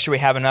so we can make sure we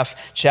have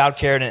enough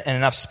childcare and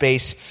enough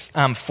space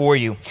for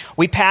you.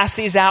 We passed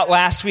these out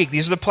last week.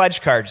 These are the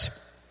pledge cards.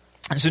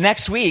 And so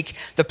next week,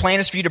 the plan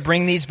is for you to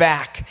bring these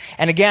back.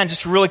 And again,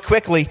 just really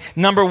quickly,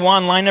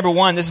 line number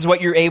one, this is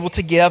what you're able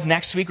to give.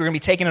 Next week, we're going to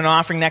be taking an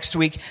offering next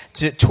week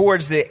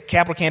towards the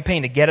capital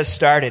campaign to get us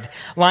started.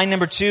 Line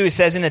number 2, it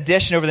says, in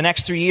addition, over the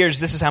next 3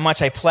 years, this is how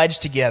much I pledge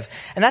to give.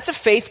 And that's a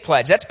faith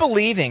pledge. That's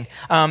believing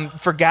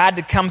for God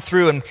to come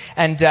through.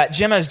 And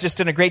Jim has just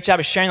done a great job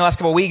of sharing the last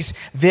couple of weeks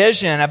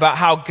vision about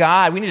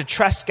how we need to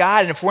trust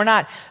God. And if we're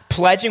not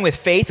pledging with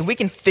faith, if we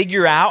can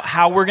figure out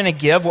how we're going to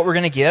give, what we're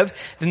going to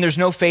give, then there's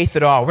no faith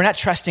at all. We're not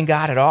trusting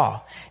God at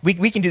all.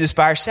 We can do this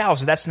by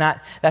ourselves, but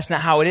that's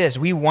not how it is.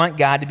 We want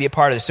God to be a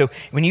part of this. So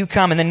when you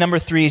come, and then number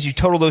 3 is you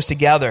total those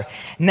together.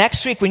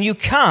 Next week, when you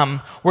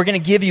come, we're going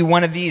to give you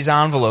one of these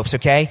envelopes,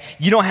 okay?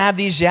 You don't have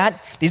these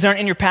yet. These aren't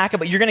in your packet,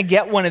 but you're going to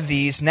get one of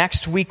these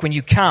next week when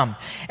you come.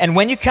 And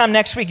when you come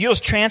next week, you'll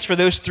just transfer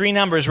those 3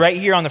 numbers right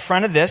here on the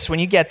front of this when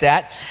you get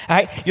that. All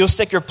right? You'll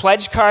stick your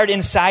pledge card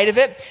inside of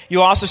it.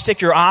 You'll also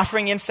stick your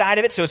offering inside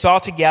of it, so it's all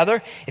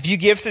together. If you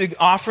give through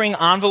offering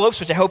envelopes,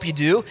 which I hope you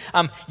do,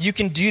 you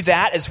can do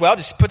that as well.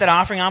 Just put that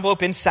offering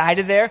envelope inside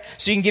of there,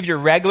 so you can give your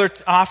regular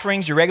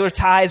offerings, your regular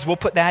tithes. We'll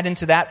put that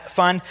into that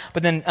fund,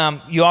 but then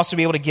you'll also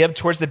be able to give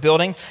towards the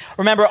building.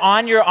 Remember,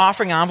 on your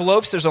offering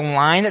envelopes, there's a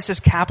line that says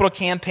capital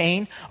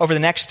campaign over the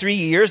next 3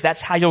 years.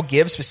 That's how you'll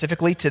give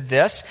specifically to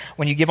this,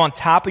 when you give on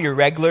top of your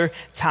regular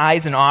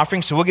tithes and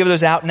offerings. So we'll give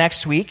those out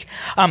next week.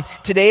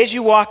 Today, as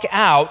you walk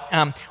out,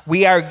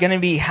 we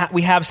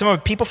have some of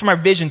the people from our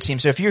vision team.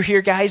 So if you're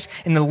here, guys,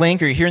 in the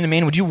link, or you're here in the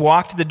main, would you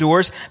walk to the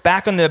doors?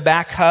 Back on the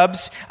back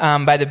hubs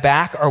by the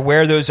back are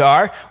where those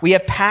are. We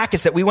have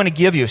packets that we want to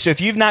give you. So if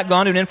you've not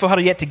gone to an info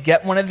huddle yet to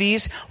get one of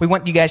these, we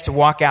want you guys to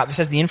walk out. This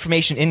has the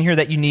information in here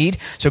that you need.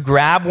 So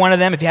grab one of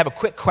them. If you have a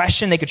quick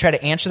question, they could try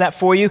to answer that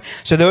for you.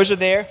 So those are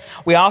there.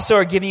 We also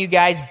are giving you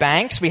guys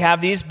banks. We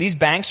have these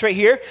banks right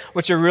here,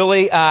 which are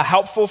really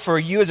helpful for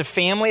you as a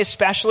family,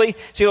 especially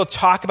to be able to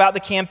talk about the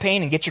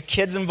campaign and get your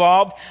kids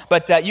involved.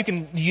 But you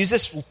can use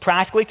this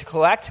practically to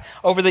collect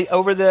over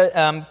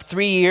the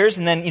 3 years,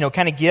 and then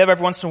kind of give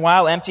every once in a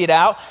while, empty it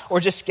out, or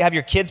just have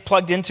your kids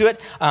plugged into it.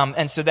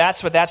 And so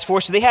that's what that's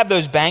for. So they have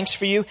those banks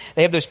for you.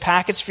 They have those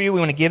packets for you. We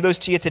want to give those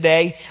to you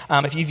today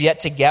if you've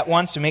yet to get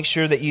one. So make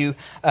sure that you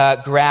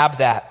grab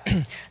that.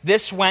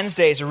 This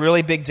Wednesday is a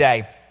really big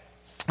day.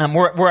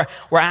 We're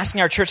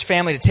asking our church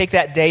family to take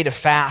that day to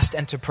fast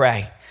and to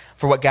pray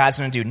for what God's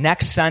going to do.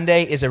 Next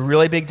Sunday is a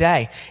really big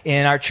day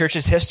in our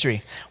church's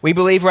history. We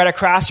believe we're at a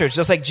crossroads,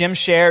 just like Jim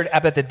shared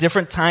at the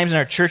different times in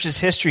our church's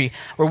history,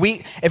 where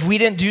if we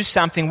didn't do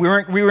something, we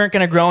weren't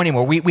going to grow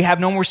anymore. We have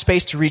no more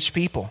space to reach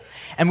people.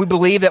 And we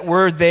believe that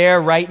we're there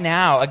right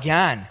now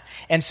again.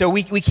 And so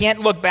we can't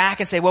look back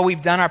and say, well,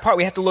 we've done our part.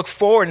 We have to look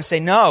forward and say,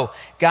 no,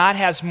 God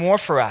has more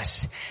for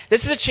us.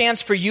 This is a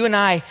chance for you and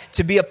I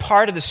to be a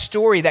part of the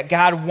story that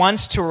God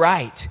wants to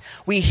write.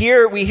 We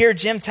hear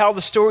Jim tell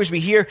the stories. We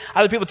hear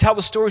other people tell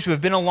the stories who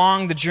have been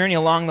along the journey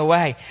along the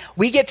way.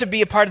 We get to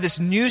be a part of this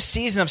new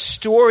season of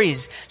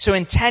stories. So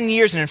in 10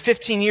 years and in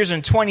 15 years and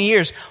in 20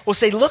 years, we'll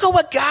say, look at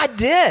what God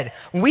did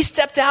when we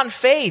stepped out in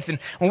faith and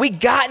when we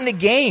got in the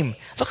game.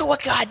 Look at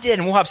what God did.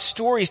 And we'll have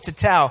stories to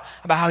tell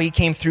about how he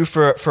came through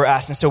for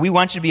us. And so we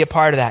want you to be a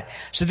part of that.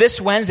 So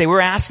this Wednesday, we're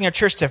asking our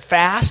church to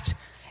fast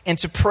and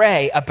to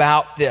pray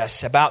about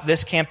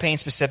this campaign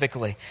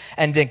specifically.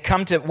 And then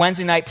come to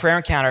Wednesday night prayer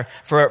encounter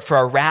for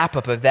a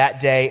wrap-up of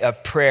that day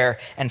of prayer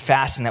and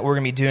fasting that we're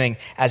going to be doing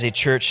as a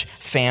church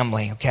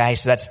family, okay?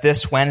 So that's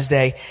this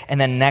Wednesday.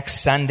 And then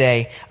next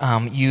Sunday,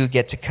 you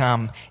get to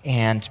come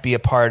and be a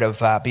part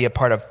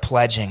of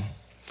pledging.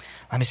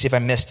 Let me see if I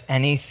missed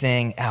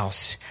anything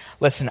else.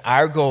 Listen,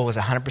 our goal is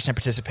 100%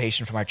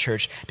 participation from our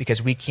church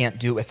because we can't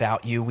do it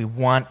without you. We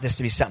want this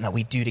to be something that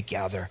we do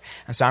together.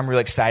 And so I'm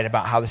really excited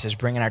about how this is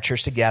bringing our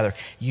church together,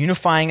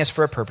 unifying us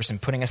for a purpose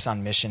and putting us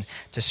on mission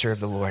to serve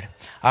the Lord.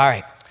 All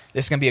right.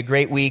 This is going to be a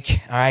great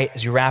week, all right,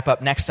 as you wrap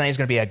up. Next Sunday is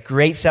going to be a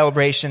great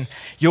celebration.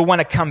 You'll want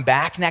to come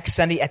back next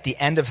Sunday at the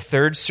end of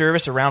third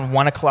service around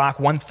 1 o'clock,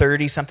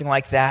 1:30, something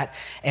like that.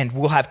 And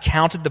we'll have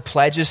counted the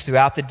pledges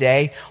throughout the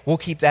day. We'll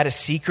keep that a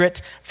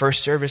secret.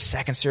 First service,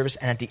 second service,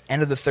 and at the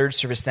end of the third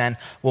service then,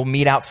 we'll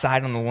meet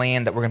outside on the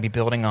land that we're going to be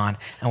building on,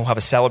 and we'll have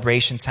a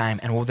celebration time,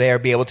 and we'll there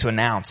be able to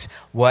announce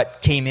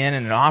what came in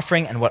an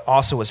offering and what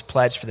also was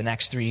pledged for the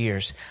next 3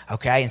 years,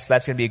 okay? And so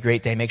that's going to be a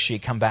great day. Make sure you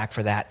come back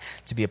for that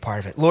to be a part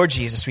of it. Lord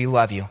Jesus, we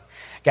love you.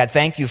 God,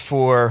 thank you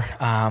for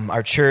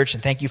our church,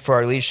 and thank you for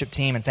our leadership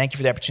team, and thank you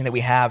for the opportunity that we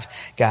have,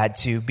 God,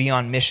 to be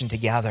on mission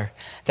together.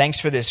 Thanks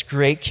for this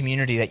great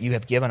community that you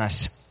have given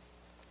us.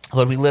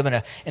 Lord, we live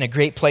in a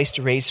great place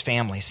to raise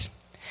families.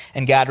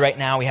 And God, right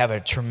now we have a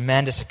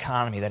tremendous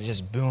economy that is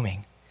just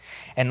booming.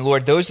 And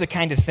Lord, those are the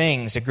kind of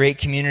things, a great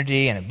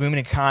community and a booming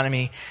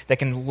economy, that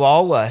can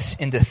lull us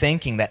into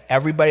thinking that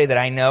everybody that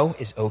I know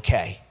is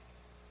okay.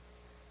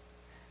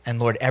 And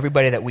Lord,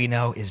 everybody that we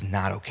know is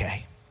not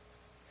okay.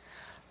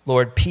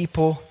 Lord,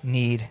 people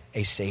need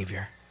a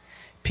Savior.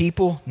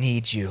 People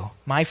need you.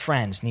 My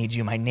friends need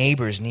you. My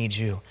neighbors need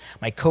you.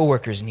 My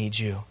coworkers need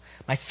you.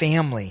 My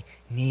family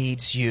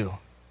needs you.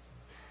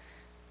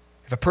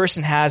 If a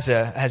person has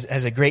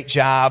a great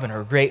job and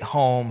a great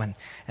home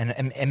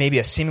and maybe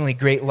a seemingly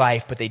great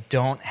life, but they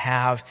don't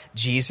have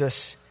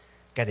Jesus,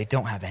 God, they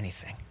don't have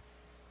anything.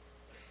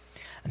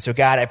 And so,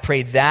 God, I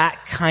pray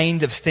that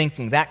kind of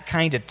thinking, that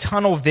kind of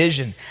tunnel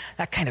vision,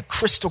 that kind of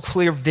crystal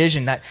clear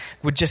vision that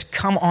would just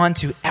come on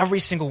to every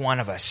single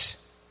one of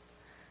us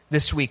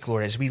this week,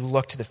 Lord, as we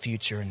look to the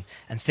future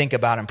and think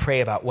about and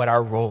pray about what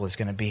our role is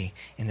going to be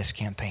in this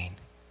campaign.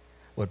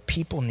 Lord,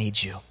 people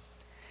need you.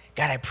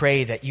 God, I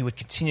pray that you would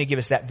continue to give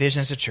us that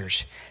vision as a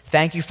church.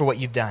 Thank you for what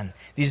you've done.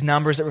 These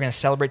numbers that we're going to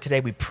celebrate today,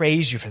 we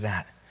praise you for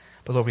that.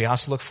 But Lord, we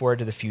also look forward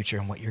to the future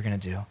and what you're going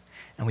to do.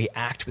 And we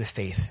act with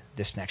faith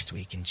this next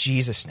week. In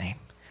Jesus' name,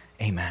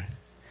 amen.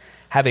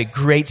 Have a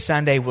great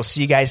Sunday. We'll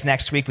see you guys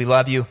next week. We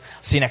love you.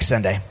 See you next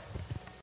Sunday.